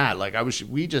than that, like it's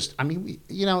weird. It's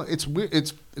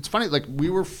funny. Like we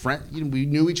were friends, we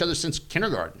knew each other since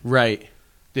kindergarten. Right.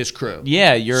 This crew.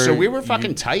 Yeah. So we were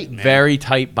fucking tight, man. Very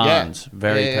tight bonds. Yeah.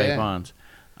 Very tight bonds.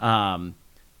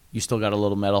 You still got a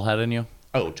little metalhead in you?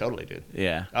 Oh, totally, dude.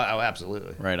 Yeah. Oh,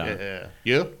 absolutely. Right on. Yeah.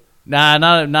 You? Nah,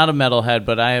 not a metalhead,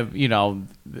 but I have,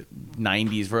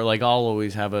 90s where like I'll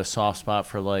always have a soft spot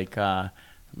for like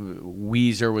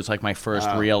Weezer was like my first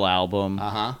real album.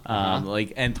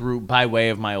 Like and through by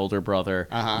way of my older brother,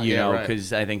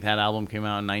 because I think that album came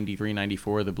out in 93,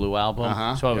 94, the Blue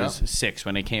Album. So I was 6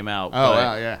 when it came out. Oh,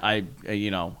 wow, yeah. I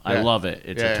love it.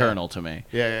 It's eternal to me.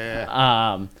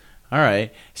 Yeah. All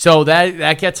right. So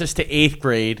that gets us to 8th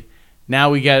grade. Now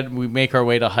we make our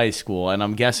way to high school, and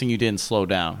I'm guessing you didn't slow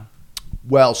down.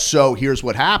 Well, so here's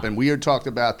what happened. We had talked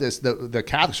about this. The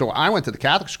Catholic. So I went to the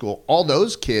Catholic school. All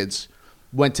those kids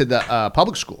went to the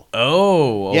public school.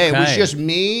 Oh, okay. Yeah, it was just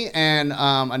me and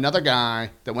another guy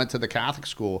that went to the Catholic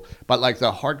school. But like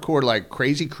the hardcore, like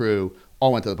crazy crew,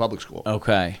 all went to the public school.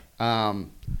 Okay.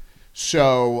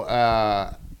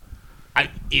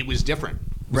 It was different.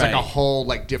 It was like Right. a whole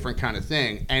like different kind of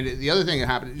thing. And the other thing that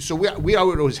happened, so we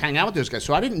would always hang out with those guys.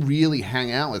 So I didn't really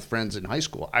hang out with friends in high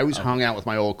school. I always hung out with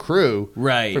my old crew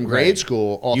Right, from right. grade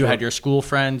school. All You through- had your school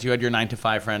friends, you had your 9 to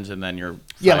 5 friends, and then your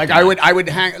yeah, 5 like to I 9. would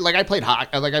hang like I played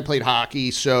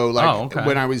hockey. So like Oh, okay.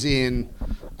 when I was in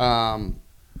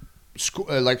school,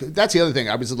 like that's the other thing.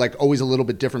 I was like always a little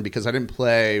bit different because I didn't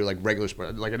play like regular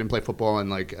sport. Like I didn't play football and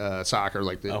like soccer.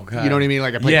 Like Okay. you know what I mean?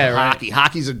 Like I played Yeah, right. hockey.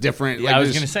 Hockey's a different. Yeah, like, I was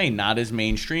there's- gonna say not as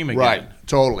mainstream again. Right,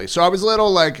 totally. So I was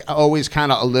little always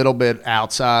kind of a little bit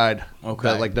outside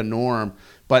Okay. the norm.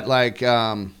 But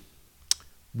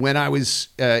when I was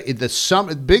in the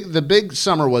summer, the big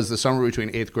summer was the summer between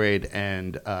 8th grade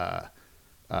and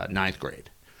 9th grade,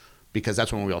 because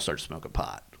that's when we all started smoking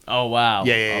pot. Oh wow.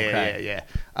 Yeah.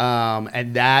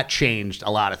 And that changed a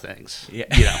lot of things. Yeah.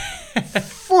 You know,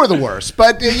 for the worse.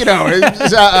 But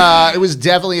it was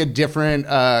definitely a different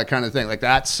kind of thing. Like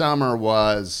that summer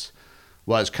was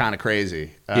kind of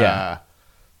crazy. Yeah.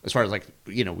 As far as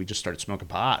we just started smoking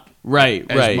pot. Right.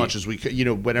 As much as we could,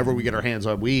 whenever we get our hands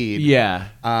on weed. Yeah.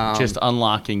 Just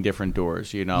unlocking different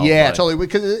doors, Yeah, but- totally.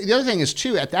 Because the other thing is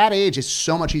too, at that age, it's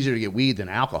so much easier to get weed than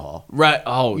alcohol. Right.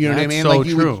 Oh, You know what I that's mean? So Like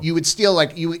true. you would steal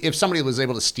if somebody was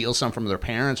able to steal some from their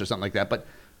parents or something like that, but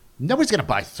nobody's gonna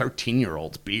buy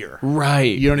 13-year-olds beer.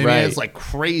 Right. You know what I right. mean? It's like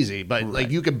crazy, but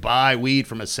like you could buy weed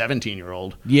from a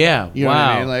 17-year-old. Yeah. You know wow.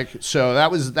 what I mean? Like so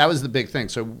that was the big thing.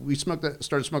 So we started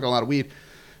smoking a lot of weed,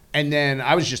 and then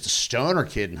I was just a stoner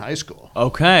kid in high school.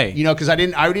 Okay. Because I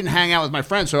didn't hang out with my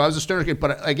friends, so I was a stoner kid.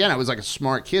 But again, I was like a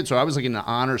smart kid, so I was like in the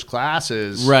honors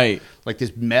classes, Right. Like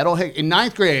this metalhead in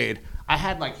 9th grade. I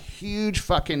had like huge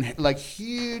froed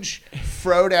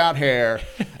out hair,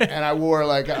 and I wore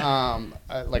like a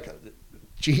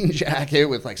jean jacket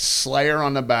with like Slayer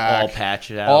on the back, All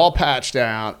patched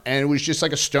out. and it was just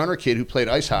like a stoner kid who played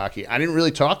ice hockey. I didn't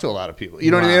really talk to a lot of people.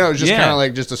 You know what I mean? Wow. I was just Yeah. kind of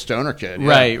like just a stoner kid.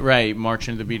 Yeah. Right.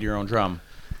 Marching to the beat of your own drum.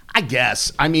 I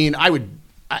guess. I mean, I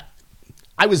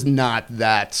was not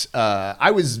that. I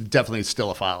was definitely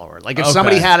still a follower. Like if Okay.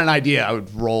 somebody had an idea, I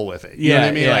would roll with it. You know what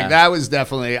I mean? Yeah. Like that was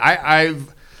definitely.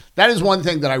 That is one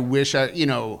thing that I wish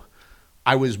I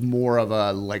was more of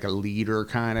a leader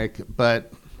kind of.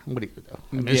 But what do you do? I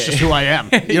mean, it's Yeah. just who I am.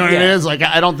 You know what I Yeah. mean? It's like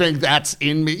I don't think that's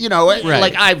in me. Right.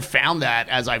 Like I've found that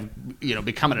as I've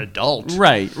become an adult.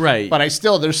 Right. But there's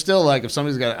still like, if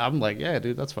somebody's got, I'm like, yeah,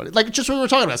 dude, that's funny. Like just what we were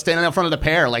talking about, standing out front of the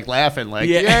pair, like laughing, like,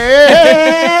 Yeah.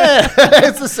 yeah.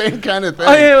 It's the same kind of thing.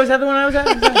 Oh yeah, was that the one I was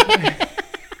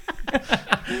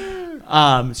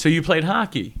at? So you played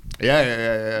hockey.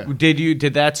 Yeah.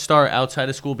 Did that start outside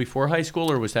of school before high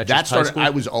school, or was that That just high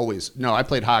started, school? I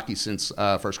played hockey since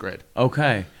first grade.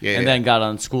 Okay. Yeah, and yeah. then got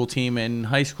on school team in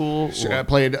high school? So or- I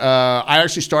played, I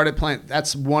actually started playing,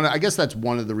 I guess that's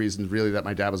one of the reasons really that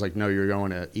my dad was like, no, you're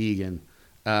going to Egan,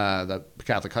 the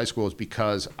Catholic high school, is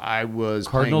because I was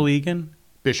Cardinal playing Egan?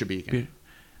 Bishop Egan.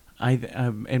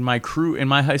 In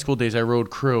my high school days, I rode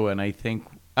crew, and I think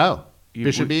Oh, You-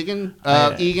 Bishop we- Egan?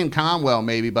 I- Egan Conwell,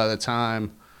 maybe by the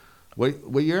time,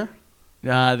 what year?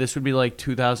 this would be like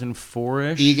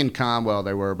 2004-ish. Egan Conwell,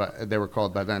 they were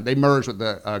called by then. They merged with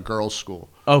the girls' school,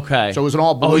 Okay. so it was an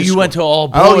all boys. Oh, you school. went to all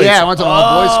boys. Oh yeah, I went to an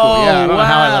all boys school. Yeah, I don't know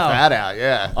how I wow. left that out.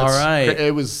 Yeah, All right.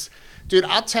 It was, dude.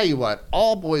 I'll tell you what,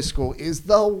 all boys school is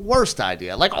the worst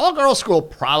idea. Like all girls school,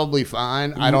 probably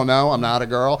fine. I don't know. I'm not a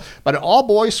girl, but all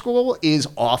boys school is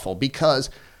awful because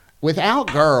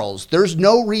without girls, there's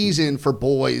no reason for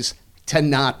boys to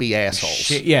not be assholes.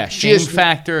 Shame Just-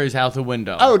 factor is out the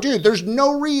window. Oh, dude, there's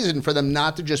no reason for them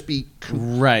not to just be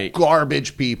right.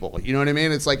 garbage people. You know what I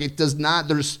mean? It's like it does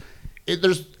not.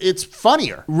 It's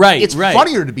funnier. Right, It's right.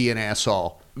 funnier to be an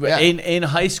asshole. Yeah. In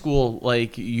high school,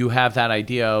 like you have that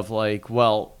idea of like,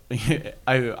 well,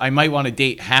 I might want to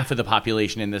date half of the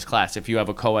population in this class if you have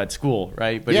a co-ed school,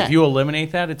 right? But Yeah. if you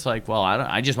eliminate that, it's like, well,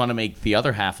 I just want to make the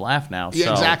other half laugh now. Yeah,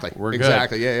 so exactly. We're good.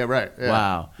 Exactly. Yeah, right. Yeah.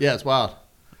 Wow. Yeah, it's wild.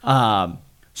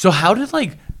 So how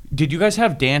did you guys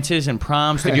have dances and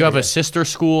proms? Did you have a sister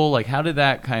school? Like, how did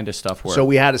that kind of stuff work? So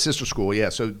we had a sister school, yeah.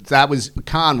 So that was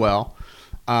Conwell,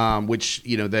 which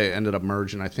they ended up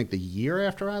merging. I think the year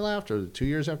after I left, or 2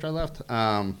 years after I left.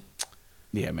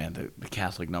 yeah, man, the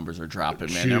Catholic numbers are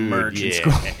dropping, man. They're Dude, merging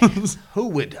yeah. schools. Who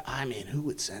would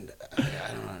send?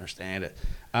 I don't understand it.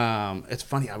 It's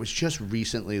funny. I was just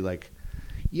recently like,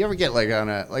 you ever get like on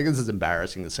a this is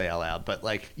embarrassing to say out loud, but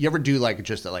like you ever do like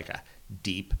just a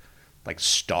deep like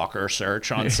stalker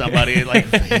search on somebody like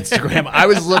Instagram. I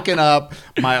was looking up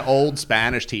my old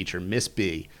Spanish teacher, Miss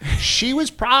B. She was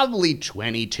probably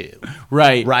 22.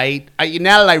 Right. Right.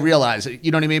 Now that I realize it,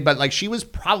 you know what I mean? But like she was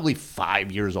probably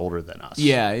 5 years older than us.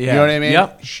 Yeah, You yeah. know what I mean?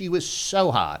 Yep. She was so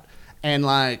hot. And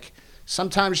like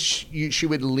sometimes she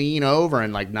would lean over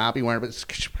and like not be wearing, but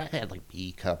she probably had like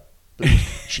B cup boobs.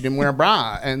 She didn't wear a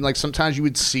bra, and like sometimes you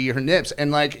would see her nips, and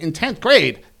like in 10th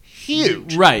grade.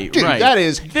 Huge, right? Dude, right. That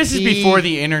is. This is before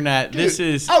the internet. Dude. This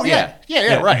is. Oh yeah,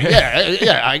 right.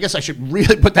 Yeah. I guess I should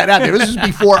really put that out there. This is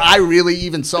before I really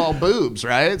even saw boobs,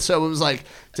 right? So it was like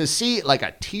to see like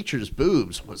a teacher's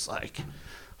boobs was like,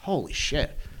 holy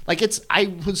shit! Like I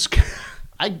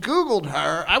Googled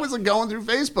her. I was like going through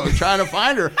Facebook trying to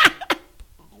find her,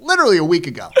 literally a week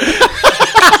ago.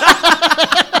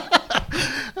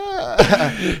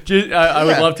 I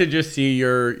would love to just see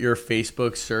your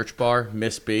Facebook search bar,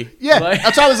 Miss B. Yeah,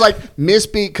 that's why I was like Miss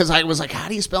B, because I was like, how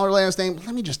do you spell her last name?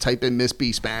 Let me just type in Miss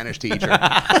B Spanish teacher.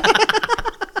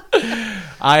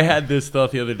 I had this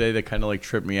thought the other day that kind of like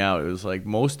tripped me out. It was like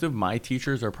most of my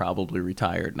teachers are probably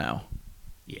retired now.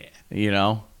 Yeah,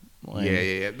 Like,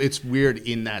 yeah. It's weird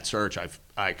in that search.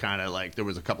 I kind of like there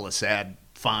was a couple of sad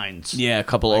finds. Yeah, a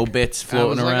couple obits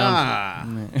floating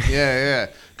around. Yeah.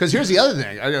 Because here's the other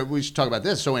thing. We should talk about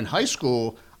this. So in high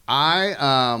school,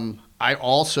 I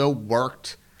also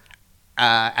worked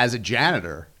as a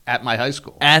janitor at my high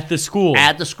school. At the school.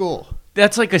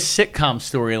 That's like a sitcom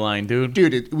storyline, dude.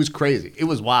 Dude, it was crazy. It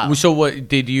was wild. So what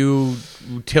did you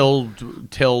till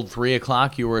 3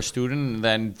 o'clock? You were a student, and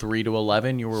then 3 to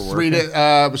 11 you were working. It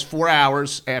was 4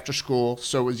 hours after school.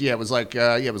 So it was like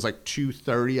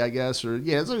 2:30, I guess, or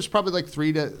it was probably like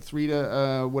 3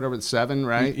 to whatever 7,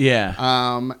 right? Yeah.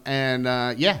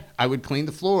 I would clean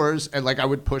the floors and like I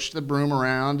would push the broom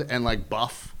around and like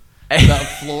buff the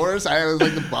floors. I was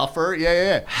like the buffer.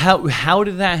 Yeah. How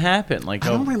did that happen? Like I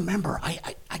don't remember.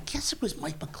 I guess it was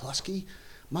Mike McCluskey.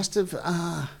 Must have.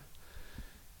 I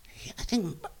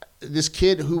think this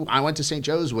kid who I went to St.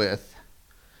 Joe's with,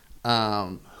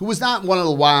 who was not one of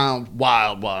the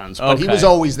wild ones, but he was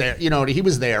always there. He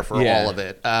was there for all of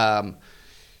it. I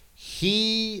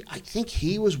think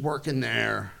he was working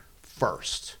there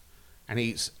first, and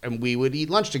we would eat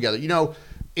lunch together.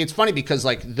 It's funny because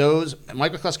like those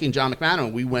Mike McCluskey and John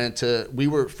McMahon, we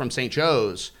were from St.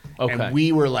 Joe's, and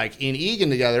we were like in Egan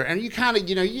together, and you kind of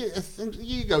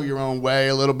you go your own way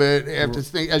a little bit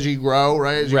as you grow,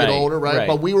 right? As you get older, right?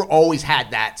 But we were always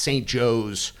had that St.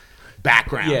 Joe's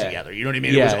background together. You know what I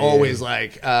mean? It was always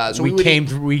like so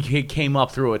we came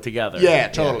up through it together. Yeah,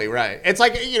 totally right. It's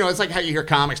like it's like how you hear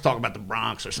comics talk about the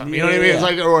Bronx or something. You know what I mean? It's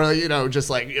like just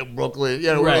like Brooklyn.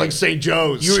 We're like St.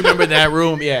 Joe's. You remember that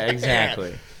room? Yeah,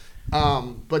 exactly.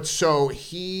 But so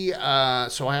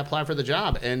I applied for the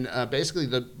job, and basically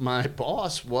my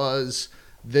boss was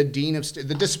the dean of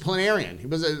the disciplinarian. He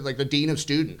was like the dean of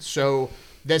students. So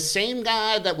the same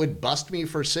guy that would bust me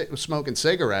for smoking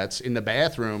cigarettes in the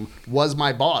bathroom was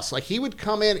my boss. Like he would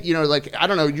come in, like I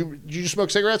don't know, you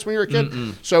smoke cigarettes when you were a kid?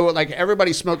 Mm-mm. So like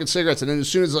everybody's smoking cigarettes, and then as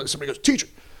soon as somebody goes, teacher.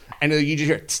 And you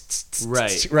just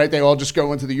hear right. They all just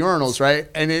go into the urinals, right?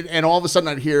 And all of a sudden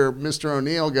I'd hear Mr.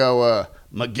 O'Neill go,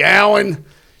 McGowan,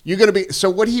 you're going to be. So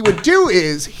what he would do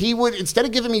is he would, instead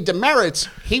of giving me demerits,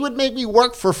 he would make me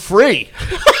work for free.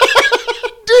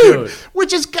 Dude,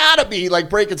 which has got to be like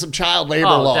breaking some child labor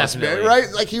laws, man, right?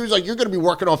 Like he was like, you're going to be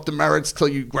working off demerits till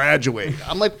you graduate.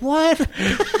 I'm like, what?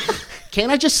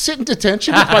 Can't I just sit in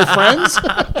detention with my friends?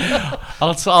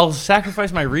 I'll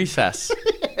sacrifice my recess.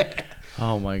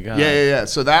 Oh my god. Yeah.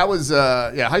 So that was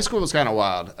high school was kind of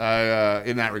wild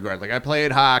in that regard. Like I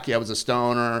played hockey, I was a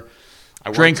stoner.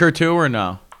 Drinker too or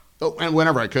no? Oh, and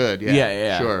whenever I could,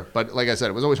 yeah, sure. But like I said,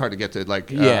 it was always hard to get to.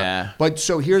 Like, But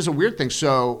so here's a weird thing.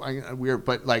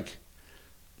 But like,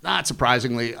 not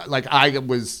surprisingly, like I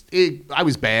was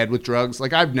bad with drugs.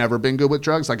 Like I've never been good with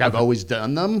drugs. Like I've always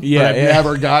done them, but I've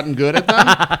never gotten good at them.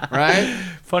 Right.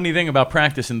 Funny thing about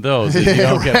practicing those is you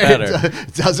don't get better.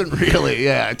 It doesn't really.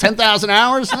 10,000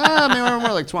 hours. Maybe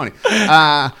more like 20.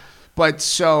 But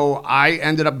so I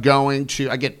ended up going to.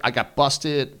 I got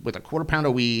busted with a quarter pound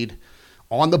of weed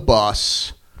on the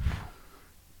bus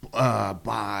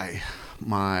by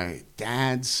my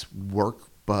dad's work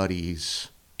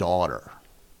buddy's daughter.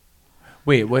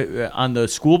 Wait, on the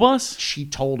school bus? She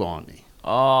told on me.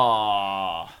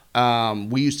 Oh.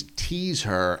 We used to tease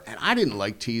her, and I didn't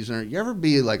like teasing her. You ever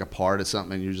be like a part of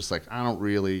something and you're just like, I don't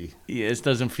really. Yeah, this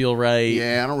doesn't feel right.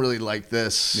 Yeah, I don't really like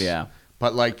this. Yeah.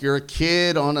 But like you're a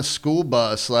kid on a school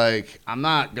bus, like I'm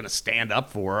not gonna stand up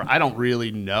for her. I don't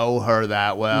really know her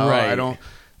that well. Right.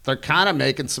 They're kind of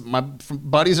making my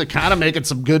buddies are kind of making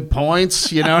some good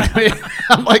points. You know what I mean?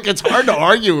 I'm like, it's hard to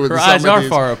argue with. Her eyes are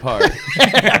far apart.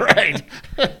 Yeah, right.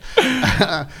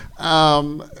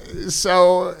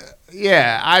 So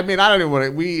yeah, I mean, I don't know what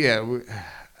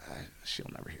she'll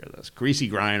never hear Greasy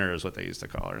Griner is what they used to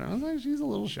call her. And I was like, she's a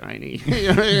little shiny.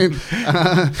 You know what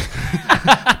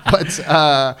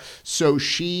I mean? So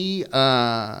she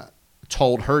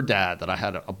told her dad that I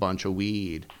had a bunch of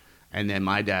weed, and then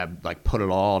my dad like put it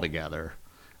all together.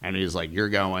 And he was like, you're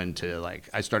going to, like,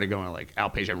 I started going to, like,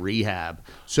 outpatient rehab.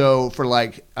 So for,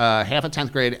 like, half of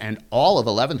 10th grade and all of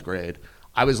 11th grade,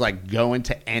 I was, like, going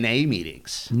to NA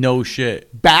meetings. No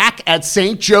shit. Back at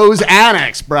St. Joe's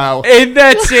Annex, bro. In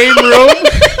that same room?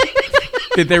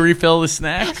 Did they refill the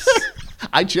snacks?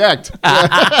 I checked.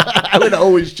 I would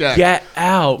always check. Get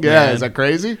out, Yeah, man. is that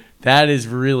crazy? That is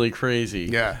really crazy.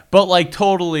 Yeah. But, like,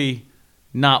 totally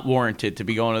not warranted to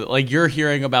be going to, like, you're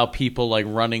hearing about people like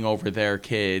running over their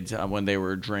kids when they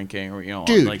were drinking or, you know,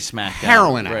 Dude, like smackdown.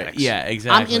 heroin Right. addicts. Yeah,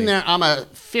 exactly. I'm in there. I'm a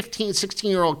 15,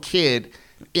 16-year-old kid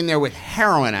in there with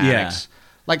heroin addicts.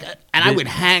 Like, and I would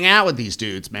hang out with these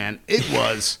dudes, man. It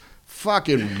was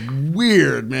fucking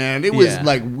weird, man. It was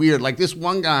like weird. Like this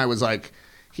one guy was like,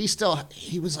 he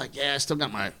was like, yeah, I still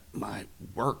got my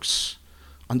works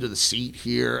under the seat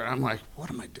here. And I'm like, what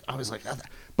am I doing? I was like,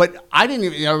 but I didn't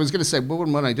even, I was going to say, what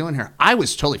am I doing here? I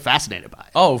was totally fascinated by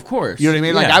it. Oh, of course. You know what I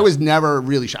mean? Like, Yeah. I was never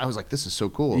really, I was like, this is so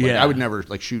cool. Like, Yeah. I would never,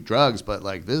 like, shoot drugs, but,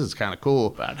 like, this is kind of cool.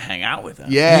 But I'd hang out with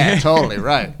them. Yeah, totally,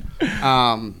 right.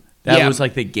 That was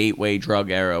like the gateway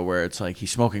drug era where it's like,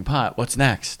 he's smoking pot. What's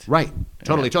next? Right.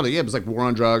 Totally. Yeah, it was like War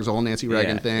on Drugs, the whole Nancy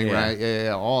Reagan thing, yeah. right?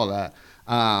 Yeah, all of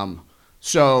that.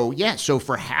 So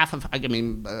for half of, like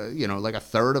a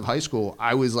third of high school,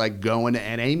 I was like going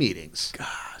to NA meetings. God.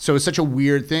 So it's such a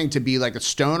weird thing to be like a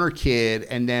stoner kid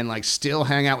and then like still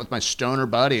hang out with my stoner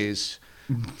buddies,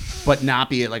 but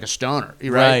not be like a stoner,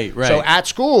 right? Right. So at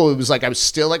school, it was like I was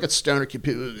still like a stoner kid.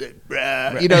 People would be like,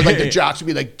 bruh. You know, like the jocks would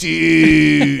be like,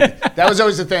 dude. That was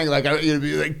always the thing. Like, you'd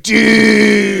be like,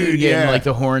 dude. Getting Yeah. like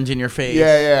the horns in your face.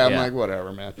 Yeah. I'm like,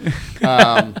 whatever, man.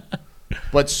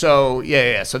 But so,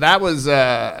 so that was,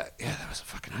 that was a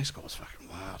fucking high school. It was fucking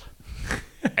wild.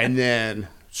 And then,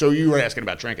 so you were asking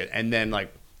about drinking. And then,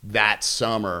 like, that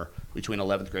summer between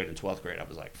 11th grade and 12th grade, I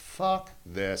was like, fuck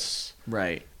this.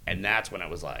 Right. And that's when I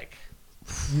was like,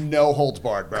 no holds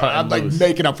barred, bro. Cutting I'm like loose.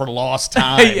 making up for lost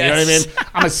time. You know what I mean? Yes.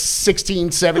 I'm a 16,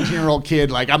 17-year-old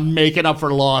kid. Like, I'm making up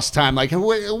for lost time. Like,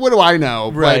 what do I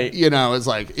know? Right. But, you know, it's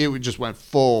like, it just went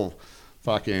full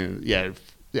fucking, yeah.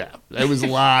 It was a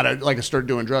lot of, like, I started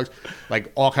doing drugs,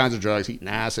 like all kinds of drugs, eating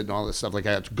acid and all this stuff like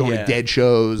that, going to dead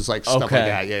shows, like stuff like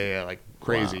that. Yeah, like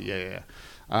crazy.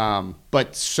 Wow.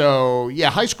 But so,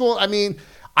 high school, I mean,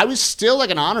 I was still like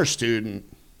an honor student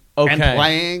and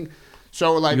playing.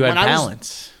 So, like, you had when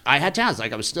talents. I had talents.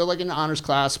 Like, I was still like in the honors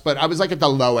class, but I was like at the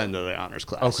low end of the honors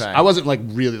class. Okay. I wasn't like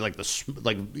really like those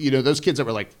kids that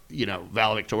were like,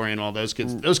 valedictorian, all those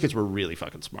kids were really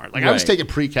fucking smart. Like, I was taking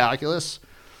pre-calculus.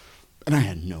 And I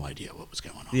had no idea what was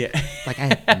going on. Yeah. Like,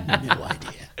 I had no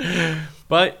idea.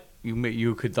 But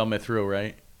you could thumb it through,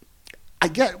 right?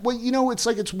 It's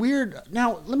like, it's weird.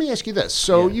 Now, let me ask you this.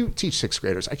 So you teach sixth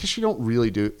graders. I guess you don't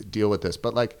really deal with this,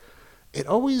 but like, it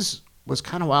always was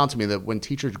kind of wild to me that when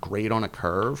teachers grade on a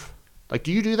curve, like,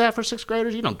 do you do that for sixth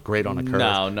graders? You don't grade on a curve.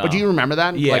 No. But do you remember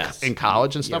that Yes. like in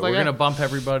college and stuff like that? We're going to bump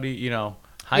everybody,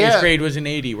 highest grade was an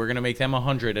 80. We're going to make them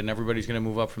 100, and everybody's going to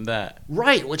move up from that.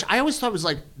 Right, which I always thought was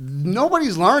like,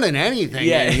 nobody's learning anything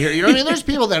in here. You know what I mean? There's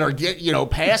people that are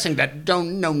passing that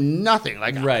don't know nothing.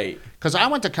 Like, right. Because I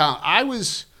went to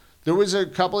college. There was a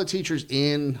couple of teachers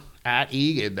at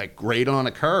Egan that grade on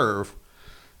a curve.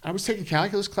 I was taking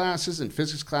calculus classes and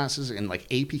physics classes and like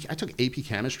AP. I took AP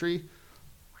chemistry.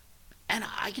 And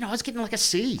I was getting like a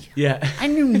C. Yeah. I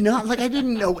knew nothing. Like, I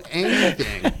didn't know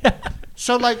anything.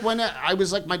 So, like, when I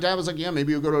was like, my dad was like, yeah,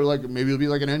 maybe you'll go to, like, maybe you'll be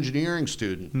like an engineering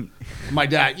student. My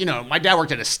dad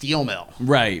worked at a steel mill.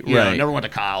 Right. Never went to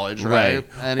college, right?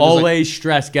 And he was Always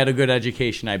stress, get a good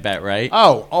education, I bet, right?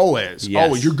 Oh, always. Yes.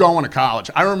 Always. You're going to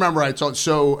college. I remember at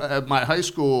my high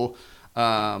school,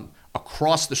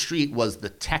 across the street was the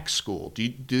tech school. Do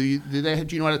you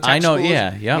know what a tech I know, school is?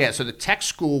 yeah. Yeah, so the tech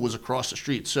school was across the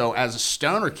street. So as a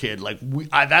stoner kid, like,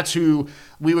 that's who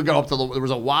we would go up to. There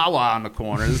was a Wawa on the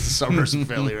corner. This is the suburbs of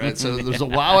Philly, right? So there was a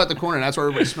Wawa at the corner, and that's where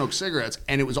everybody smoked cigarettes.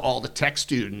 And it was all the tech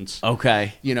students.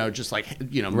 Okay. Just like,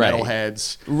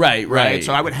 metalheads. Right.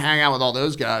 So I would hang out with all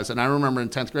those guys. And I remember in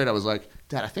 10th grade, I was like,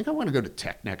 Dad, I think I want to go to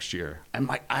tech next year.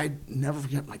 And I never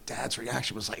forget my dad's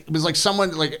reaction. It was like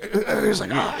someone like, he was like,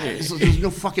 there's no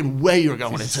fucking way you're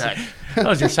going to tech.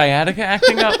 Oh, is your sciatica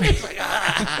acting up? It's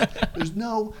like, there's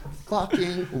no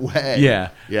fucking way.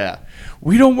 Yeah.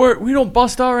 We don't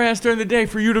bust our ass during the day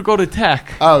for you to go to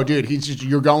tech. Oh, dude,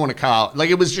 you're going to college. Like,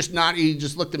 it was just not, he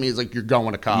just looked at me as like, you're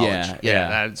going to college. Yeah.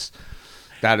 That's.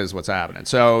 That is what's happening.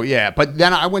 So yeah, but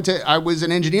then I was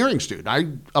an engineering student. I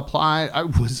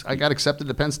got accepted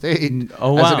to Penn State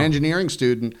as an engineering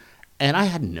student, and I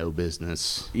had no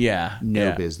business. Yeah.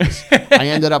 No business. I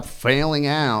ended up failing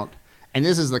out, and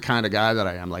this is the kind of guy that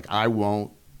I am. Like, I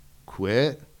won't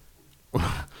quit,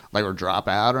 like, or drop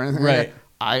out or anything. Right. Like that.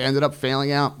 I ended up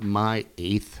failing out my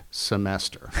 8th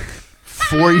semester.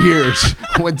 4 years.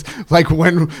 I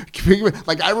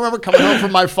remember coming home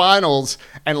from my finals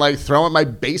and like throwing my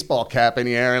baseball cap in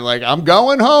the air and like, I'm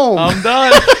going home. I'm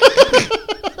done.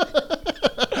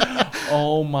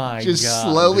 Oh my God. Just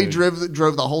slowly drove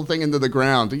the whole thing into the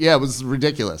ground. Yeah, it was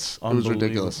ridiculous. It was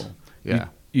ridiculous. Yeah.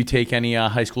 You take any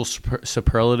high school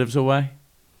superlatives away?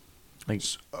 Like,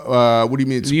 what do you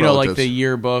mean? You know, like the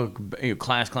yearbook,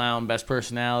 class clown, best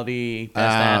personality, best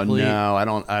athlete. No,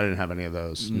 I didn't have any of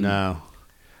those. No.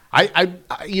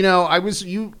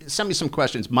 You sent me some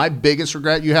questions. My biggest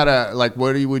regret, you had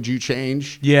what would you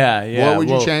change? Yeah. What would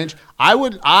you change?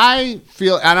 I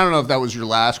feel, I don't know if that was your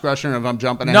last question or if I'm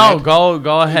jumping ahead. No,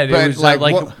 go ahead. But it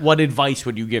was what advice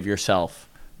would you give yourself?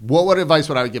 What advice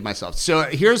would I give myself? So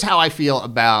here's how I feel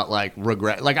about like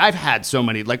regret. Like, I've had so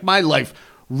many, like, my life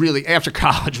really after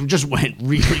college just went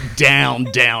really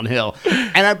downhill.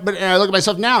 And I look at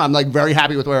myself now and I'm like very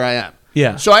happy with where I am.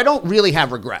 Yeah. So I don't really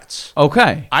have regrets.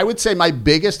 Okay. I would say my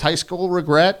biggest high school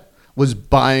regret was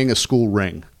buying a school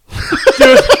ring.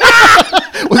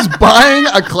 Was buying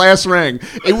a class ring.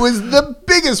 It was the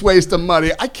biggest waste of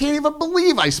money. I can't even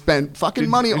believe I spent fucking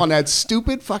money on that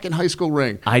stupid fucking high school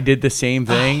ring. I did the same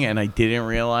thing, and I didn't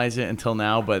realize it until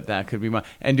now, but that could be my...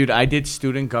 And, dude, I did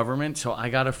student government, so I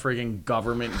got a friggin'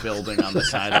 government building on the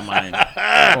side of mine.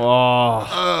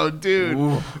 Oh, dude.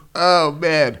 Ooh. Oh,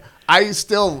 man. It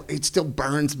still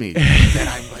burns me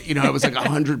that it was like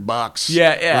 $100. Yeah.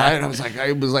 Right?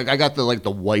 And I got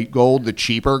the white gold, the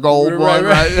cheaper gold one,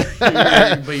 right?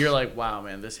 But you're like, wow,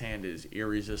 man, this hand is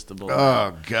irresistible.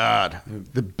 Oh God,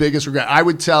 the biggest regret. I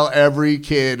would tell every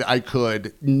kid I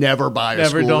could never buy a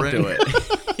school ring. Don't do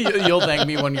it. You'll thank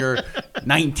me when you're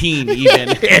 19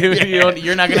 even.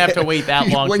 You're not gonna have to wait that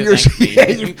long to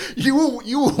thank me. You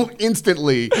will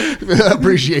instantly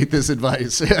appreciate this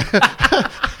advice.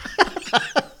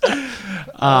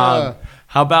 How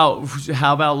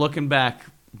about looking back?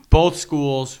 Both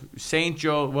schools,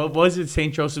 what was it?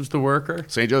 St. Joseph's the Worker?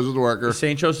 St. Joseph's the Worker.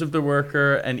 St. Joseph the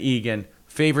Worker and Egan.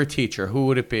 Favorite teacher, who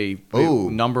would it be?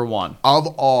 Ooh. Number one. Of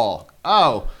all.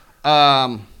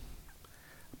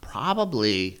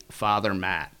 Probably Father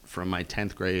Matt from my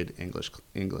 10th grade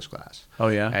English class. Oh,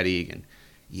 yeah? At Egan.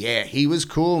 Yeah, he was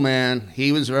cool, man.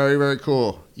 He was very, very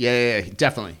cool. Yeah,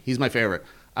 definitely. He's my favorite.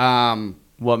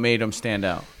 What made him stand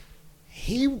out?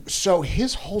 So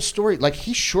his whole story, like,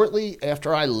 he shortly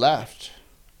after I left,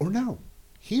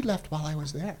 he left while I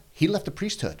was there. He left the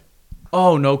priesthood.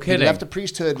 Oh, no kidding. He left the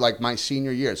priesthood like my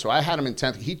senior year. So I had him in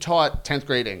 10th. He taught 10th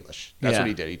grade English. That's what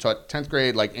he did. He taught 10th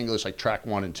grade like English, like track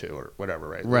 1 and 2 or whatever,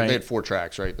 right? Right. They had 4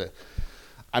 tracks, right?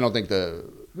 I don't think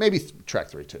maybe track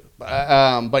 3 too.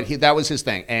 But that was his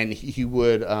thing. And he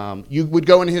would, you would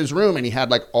go in his room and he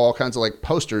had like all kinds of like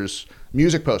posters,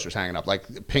 music posters hanging up,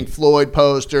 like Pink Floyd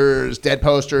posters, Dead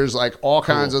posters, like all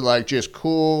kinds of like just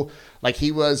cool. Like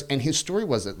and his story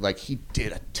was that like he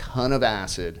did a ton of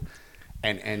acid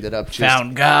and ended up just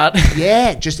found God.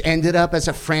 Yeah, just ended up as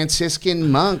a Franciscan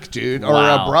monk, dude, or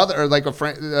a brother, or like a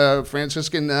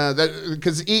Franciscan.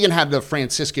 Because Egan had the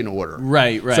Franciscan order,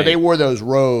 right. So they wore those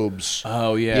robes.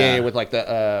 Oh yeah, with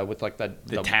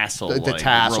the tassel, the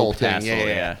tassel thing. Tassel,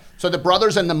 yeah. So the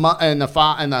brothers and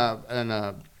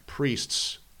the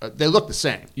priests. They looked the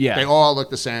same. Yeah, they all looked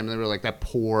the same. They were like that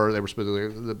poor. They were supposedly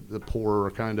the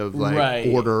poorer kind of like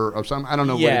order of some. I don't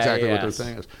know what their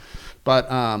thing is, but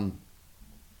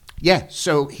yeah.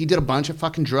 So he did a bunch of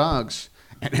fucking drugs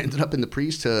and ended up in the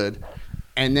priesthood,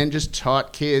 and then just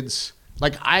taught kids.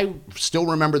 Like, I still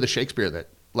remember the Shakespeare that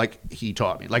like he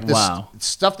taught me. Like this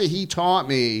stuff that he taught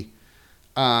me,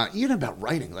 even about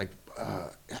writing. Like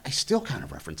I still kind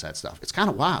of reference that stuff. It's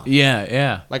kind of wild.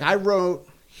 Yeah. Like I wrote.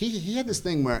 He had this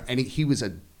thing where, and he was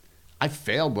I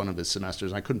failed one of his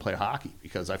semesters, and I couldn't play hockey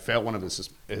because I failed one of his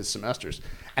semesters,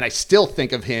 and I still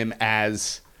think of him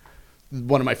as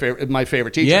one of my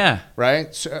favorite teachers. Yeah.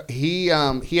 Right. So he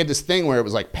had this thing where it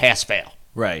was like pass fail.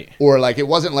 Right. Or like it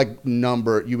wasn't like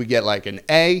number. You would get like an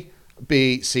A,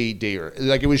 B, C, D, or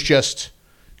like it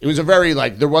was a very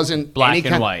like there wasn't black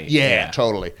and white. Yeah,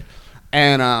 totally.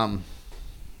 And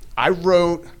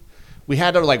we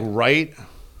had to like write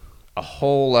a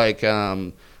whole like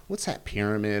what's that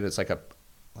pyramid? It's like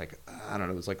I don't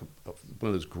know. It's like one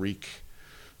of those Greek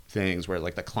things where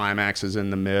like the climax is in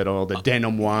the middle, the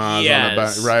denouement on the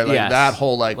back, right? Like that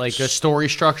whole like a story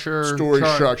structure.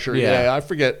 Structure. Yeah, I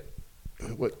forget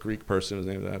what Greek person was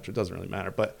named after. It doesn't really matter,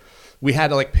 but we had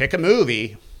to like pick a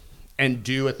movie and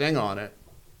do a thing on it,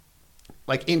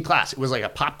 like in class. It was like a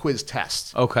pop quiz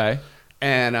test. Okay.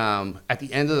 And at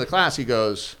the end of the class, he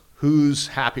goes, "Who's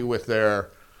happy with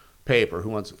their paper? Who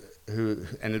wants?"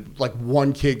 Like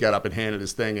one kid got up and handed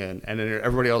his thing in, and then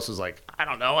everybody else was like, I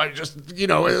don't know, I just,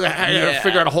 I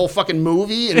figure out a whole fucking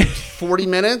movie in 40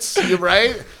 minutes, you're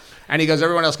right? And he goes,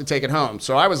 everyone else can take it home.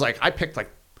 So I was like, I picked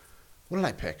like, what did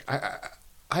I pick? I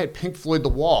had Pink Floyd The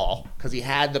Wall, because he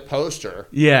had the poster.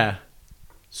 Yeah.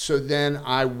 So then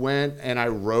I went and I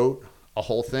wrote a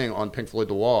whole thing on Pink Floyd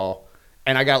The Wall,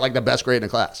 and I got like the best grade in the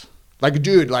class. Like,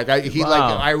 dude, like I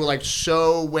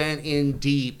so went in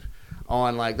deep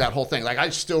on like that whole thing. Like I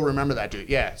still remember that dude.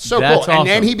 Yeah, so That's cool. awesome. And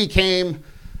then he became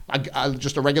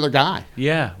just a regular guy.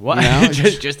 Yeah, well,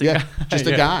 just a guy. Just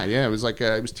a guy. Yeah, it was like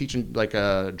he was teaching like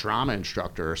a drama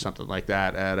instructor or something like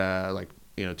that at like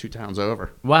 2 towns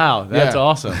over. Wow, that's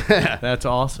awesome. That's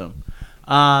awesome.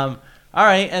 All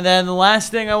right, and then the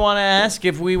last thing I want to ask,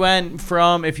 if you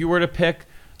were to pick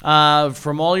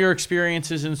from all your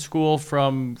experiences in school,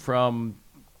 from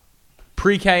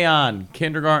pre-K on,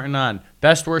 kindergarten on,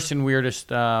 best, worst, and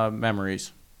weirdest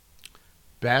memories.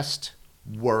 Best,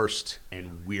 worst,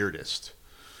 and weirdest.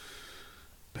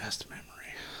 Best memory.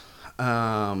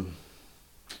 I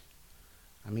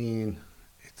mean,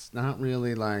 it's not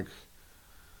really like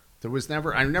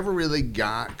I never really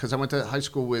got, because I went to high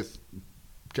school with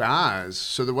guys,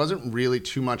 so there wasn't really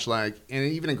too much like, and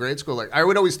even in grade school, like I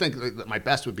would always think that my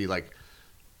best would be like,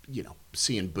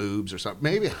 seeing boobs or something.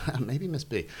 Maybe Miss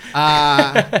B.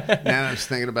 Now I was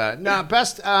thinking about it. No,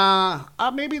 best,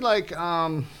 maybe like,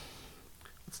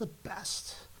 what's the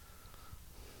best?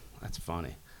 That's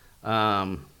funny.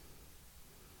 I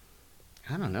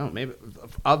don't know. Maybe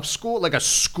of school, like a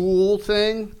school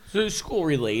thing. So school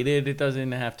related. It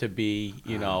doesn't have to be,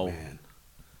 Man.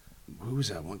 Who was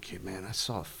that one kid, man? I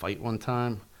saw a fight one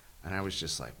time, and I was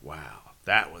just like, wow,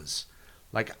 that was...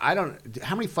 Like,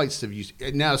 how many fights have you...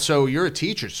 Now, so you're a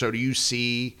teacher, so do you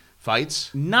see fights?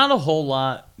 Not a whole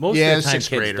lot. Most of the time, sixth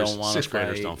kids graders, don't want to fight. Sixth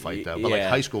graders don't fight, though, but like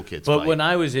high school kids But fight. when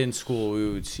I was in school,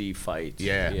 we would see fights.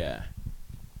 Yeah.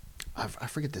 I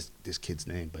forget this kid's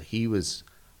name, but he was...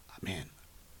 Man,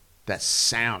 that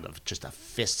sound of just a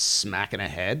fist smacking a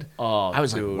head. Oh, I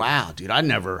was dude. like, wow, dude, I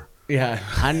never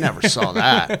saw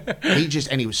that.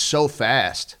 He was so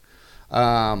fast.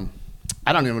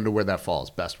 I don't even know where that falls.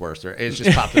 Best, worst. It's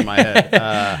just popped in my head.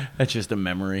 That's just a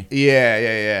memory.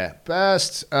 Yeah.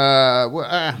 Best.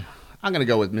 I'm gonna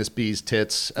go with Miss B's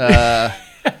tits.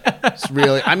 It's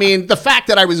really. I mean, the fact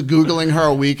that I was Googling her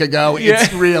a week ago.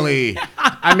 It's really.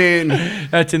 I mean,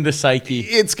 that's in the psyche.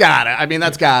 It's gotta. I mean,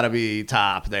 that's gotta be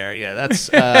top there. Yeah, that's.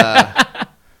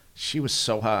 She was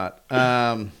so hot.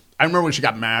 I remember when she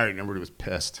got married, and everybody was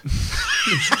pissed.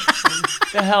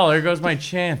 The hell, there goes my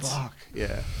chance. Fuck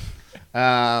yeah.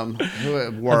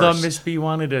 Worst. Worst. I thought Miss B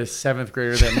wanted a 7th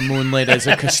grader that moonlit as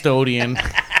a custodian.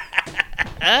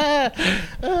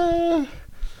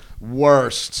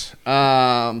 Worst.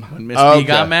 When Miss B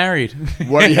got married.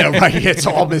 Yeah, right. It's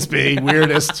all Miss B.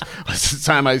 Weirdest. Was the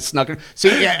time I snuck her.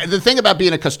 See, yeah, the thing about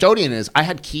being a custodian is I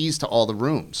had keys to all the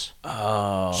rooms.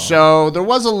 Oh. So there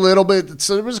was a little bit.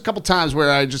 So there was a couple times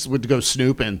where I just would go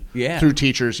snooping through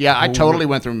teachers. Yeah, I totally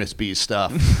went through Miss B's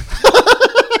stuff.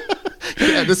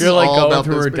 Yeah, You're like going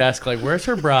through her desk, like, where's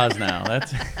her bras now?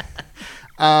 That's.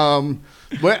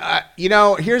 But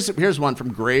here's one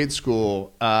from grade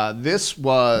school. I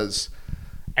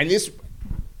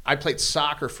played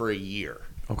soccer for a year.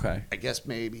 Okay. I guess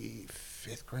maybe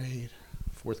 4th grade,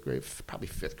 probably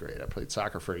 5th grade. I played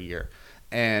soccer for a year,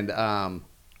 and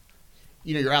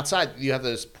you're outside. You have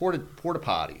those porta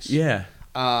potties. Yeah.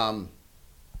 And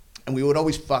we would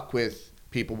always fuck with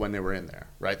people when they were in there,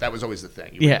 right? That was always the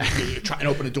thing. You try and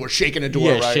open a door, shaking a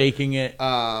door, right? Shaking it.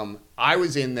 I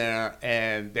was in there,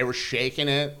 and they were shaking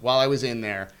it while I was in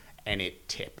there, and it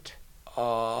tipped.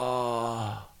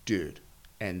 Oh. Dude.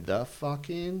 And the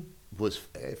fucker was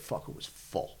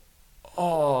full.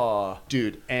 Oh.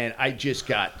 Dude, and I just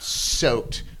got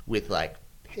soaked with, like,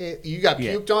 you got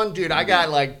puked on? Dude, I got,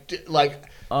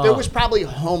 there was probably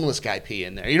homeless guy pee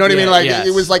in there. You know what I mean? Like,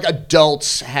 it was like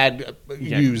adults had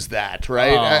used that,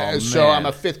 right? So I'm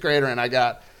a 5th grader, and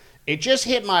it just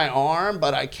hit my arm,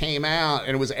 but I came out,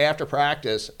 and it was after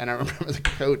practice, and I remember the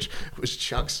coach was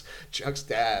Chuck's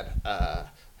dad,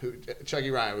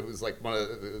 Chucky Ryan, who was like one of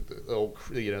the old,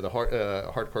 the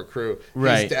hardcore crew.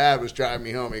 Right. His dad was driving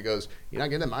me home. He goes, "You're not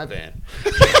getting in my van."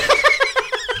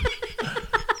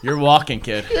 You're walking,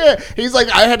 kid. Yeah, he's like,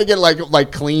 I had to get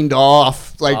like cleaned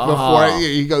off before.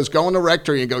 He goes, go in the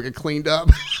rectory and go get cleaned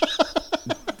up.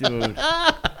 Dude,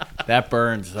 that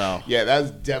burns though. Yeah, that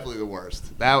was definitely the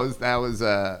worst. That was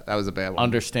a bad one.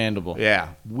 Understandable. Yeah,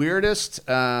 weirdest.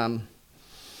 I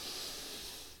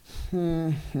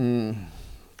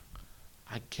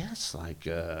guess like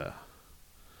it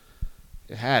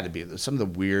had to be some of the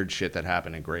weird shit that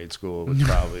happened in grade school would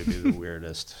probably be the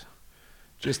weirdest.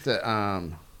 Just the I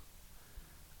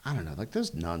don't know, like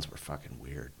those nuns were fucking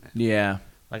weird, man. Yeah.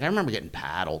 Like I remember getting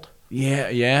paddled. Yeah.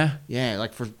 Yeah,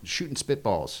 like for shooting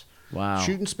spitballs. Wow.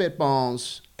 Shooting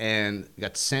spitballs and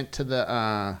got sent to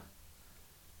the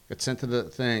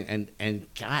thing and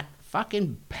got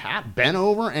fucking bent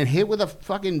over and hit with a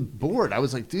fucking board. I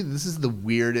was like, dude, this is the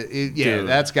weirdest. Yeah,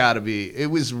 that's got to be. It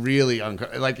was really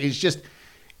like it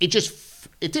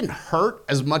didn't hurt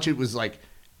as much. It was like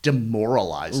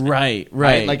demoralizing. Right.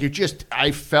 Like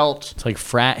I felt. It's like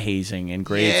frat hazing in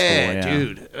grade school. Yeah,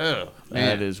 dude. Ugh,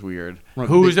 man. That is weird.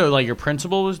 Who was it? Like your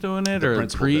principal was doing it, or a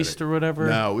priest, or whatever?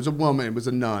 No, it was a woman. It was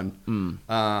a nun.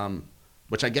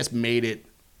 Which I guess made it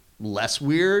less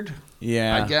weird.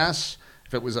 Yeah, I guess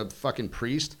if it was a fucking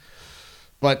priest.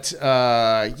 But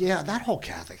yeah, that whole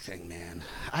Catholic thing, man.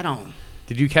 I don't.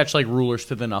 Did you catch like rulers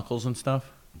to the knuckles and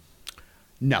stuff?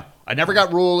 No, I never got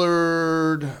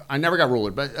rulered.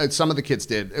 But some of the kids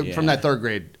did from that third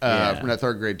grade. From that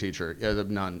third grade teacher, the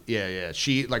nun. Yeah.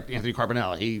 She like Anthony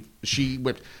Carpinelli. She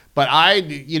whipped. But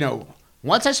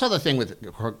once I saw the thing with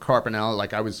Carpinelli,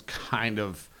 like I was kind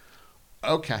of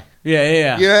okay.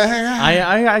 Yeah.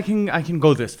 I can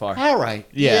go this far. All right.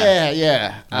 Yeah.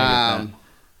 Yeah.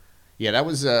 That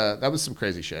was some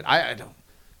crazy shit. I don't.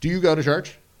 Do you go to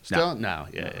church still? No.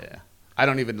 Yeah. I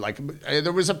don't even like.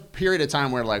 There was a period of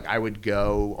time where like I would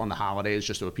go on the holidays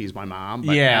just to appease my mom.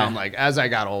 But now I'm like, as I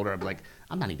got older, I'm like,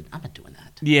 I'm not doing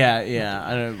that. Yeah.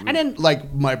 And then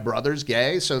like my brother's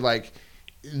gay, so like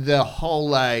the whole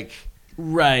like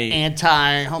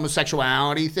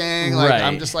anti-homosexuality thing. Like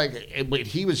I'm just like, but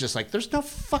he was just like, there's no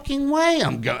fucking way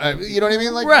I'm going. You know what I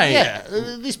mean? Like, yeah,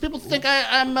 these people think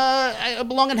I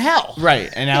belong in hell.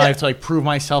 Right, and now I have to like prove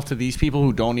myself to these people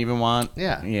who don't even want.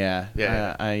 Yeah.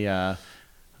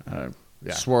 I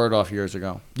swore it off years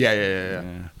ago.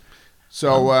 Yeah.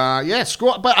 So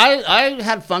school. But I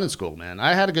had fun in school, man.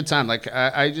 I had a good time. Like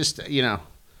I just except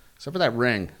for that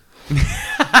ring.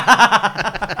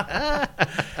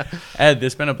 Ed,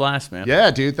 this has been a blast, man.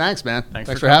 Yeah, dude. Thanks, man.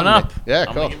 Thanks for having up. Me. Yeah,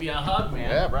 I'm cool. Gonna give you a hug, man.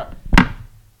 Yeah, bro.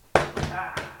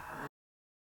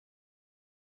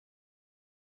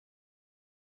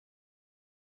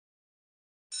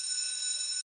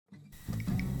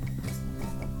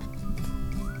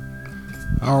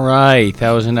 All right, that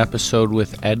was an episode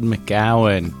with Ed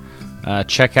McGowan.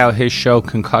 Check out his show,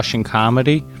 Concussion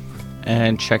Comedy,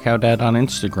 and check out Ed on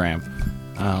Instagram.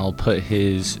 I'll put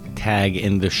his tag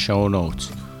in the show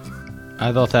notes.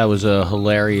 I thought that was a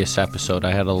hilarious episode.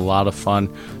 I had a lot of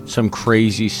fun. Some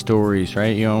crazy stories,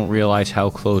 right? You don't realize how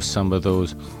close some of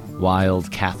those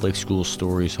wild Catholic school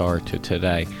stories are to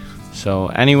today. So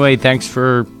anyway, thanks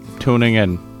for tuning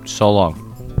in. So long.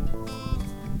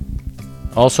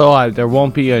 Also, there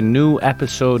won't be a new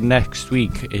episode next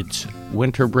week. It's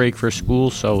winter break for school,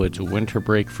 so it's winter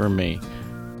break for me.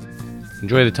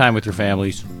 Enjoy the time with your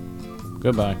families.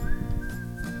 Goodbye.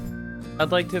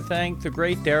 I'd like to thank the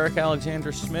great Derek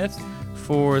Alexander Smith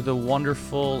for the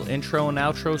wonderful intro and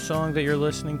outro song that you're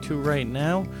listening to right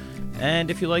now.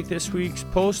 And if you like this week's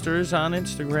posters on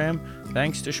Instagram,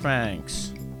 thanks to Schmanks.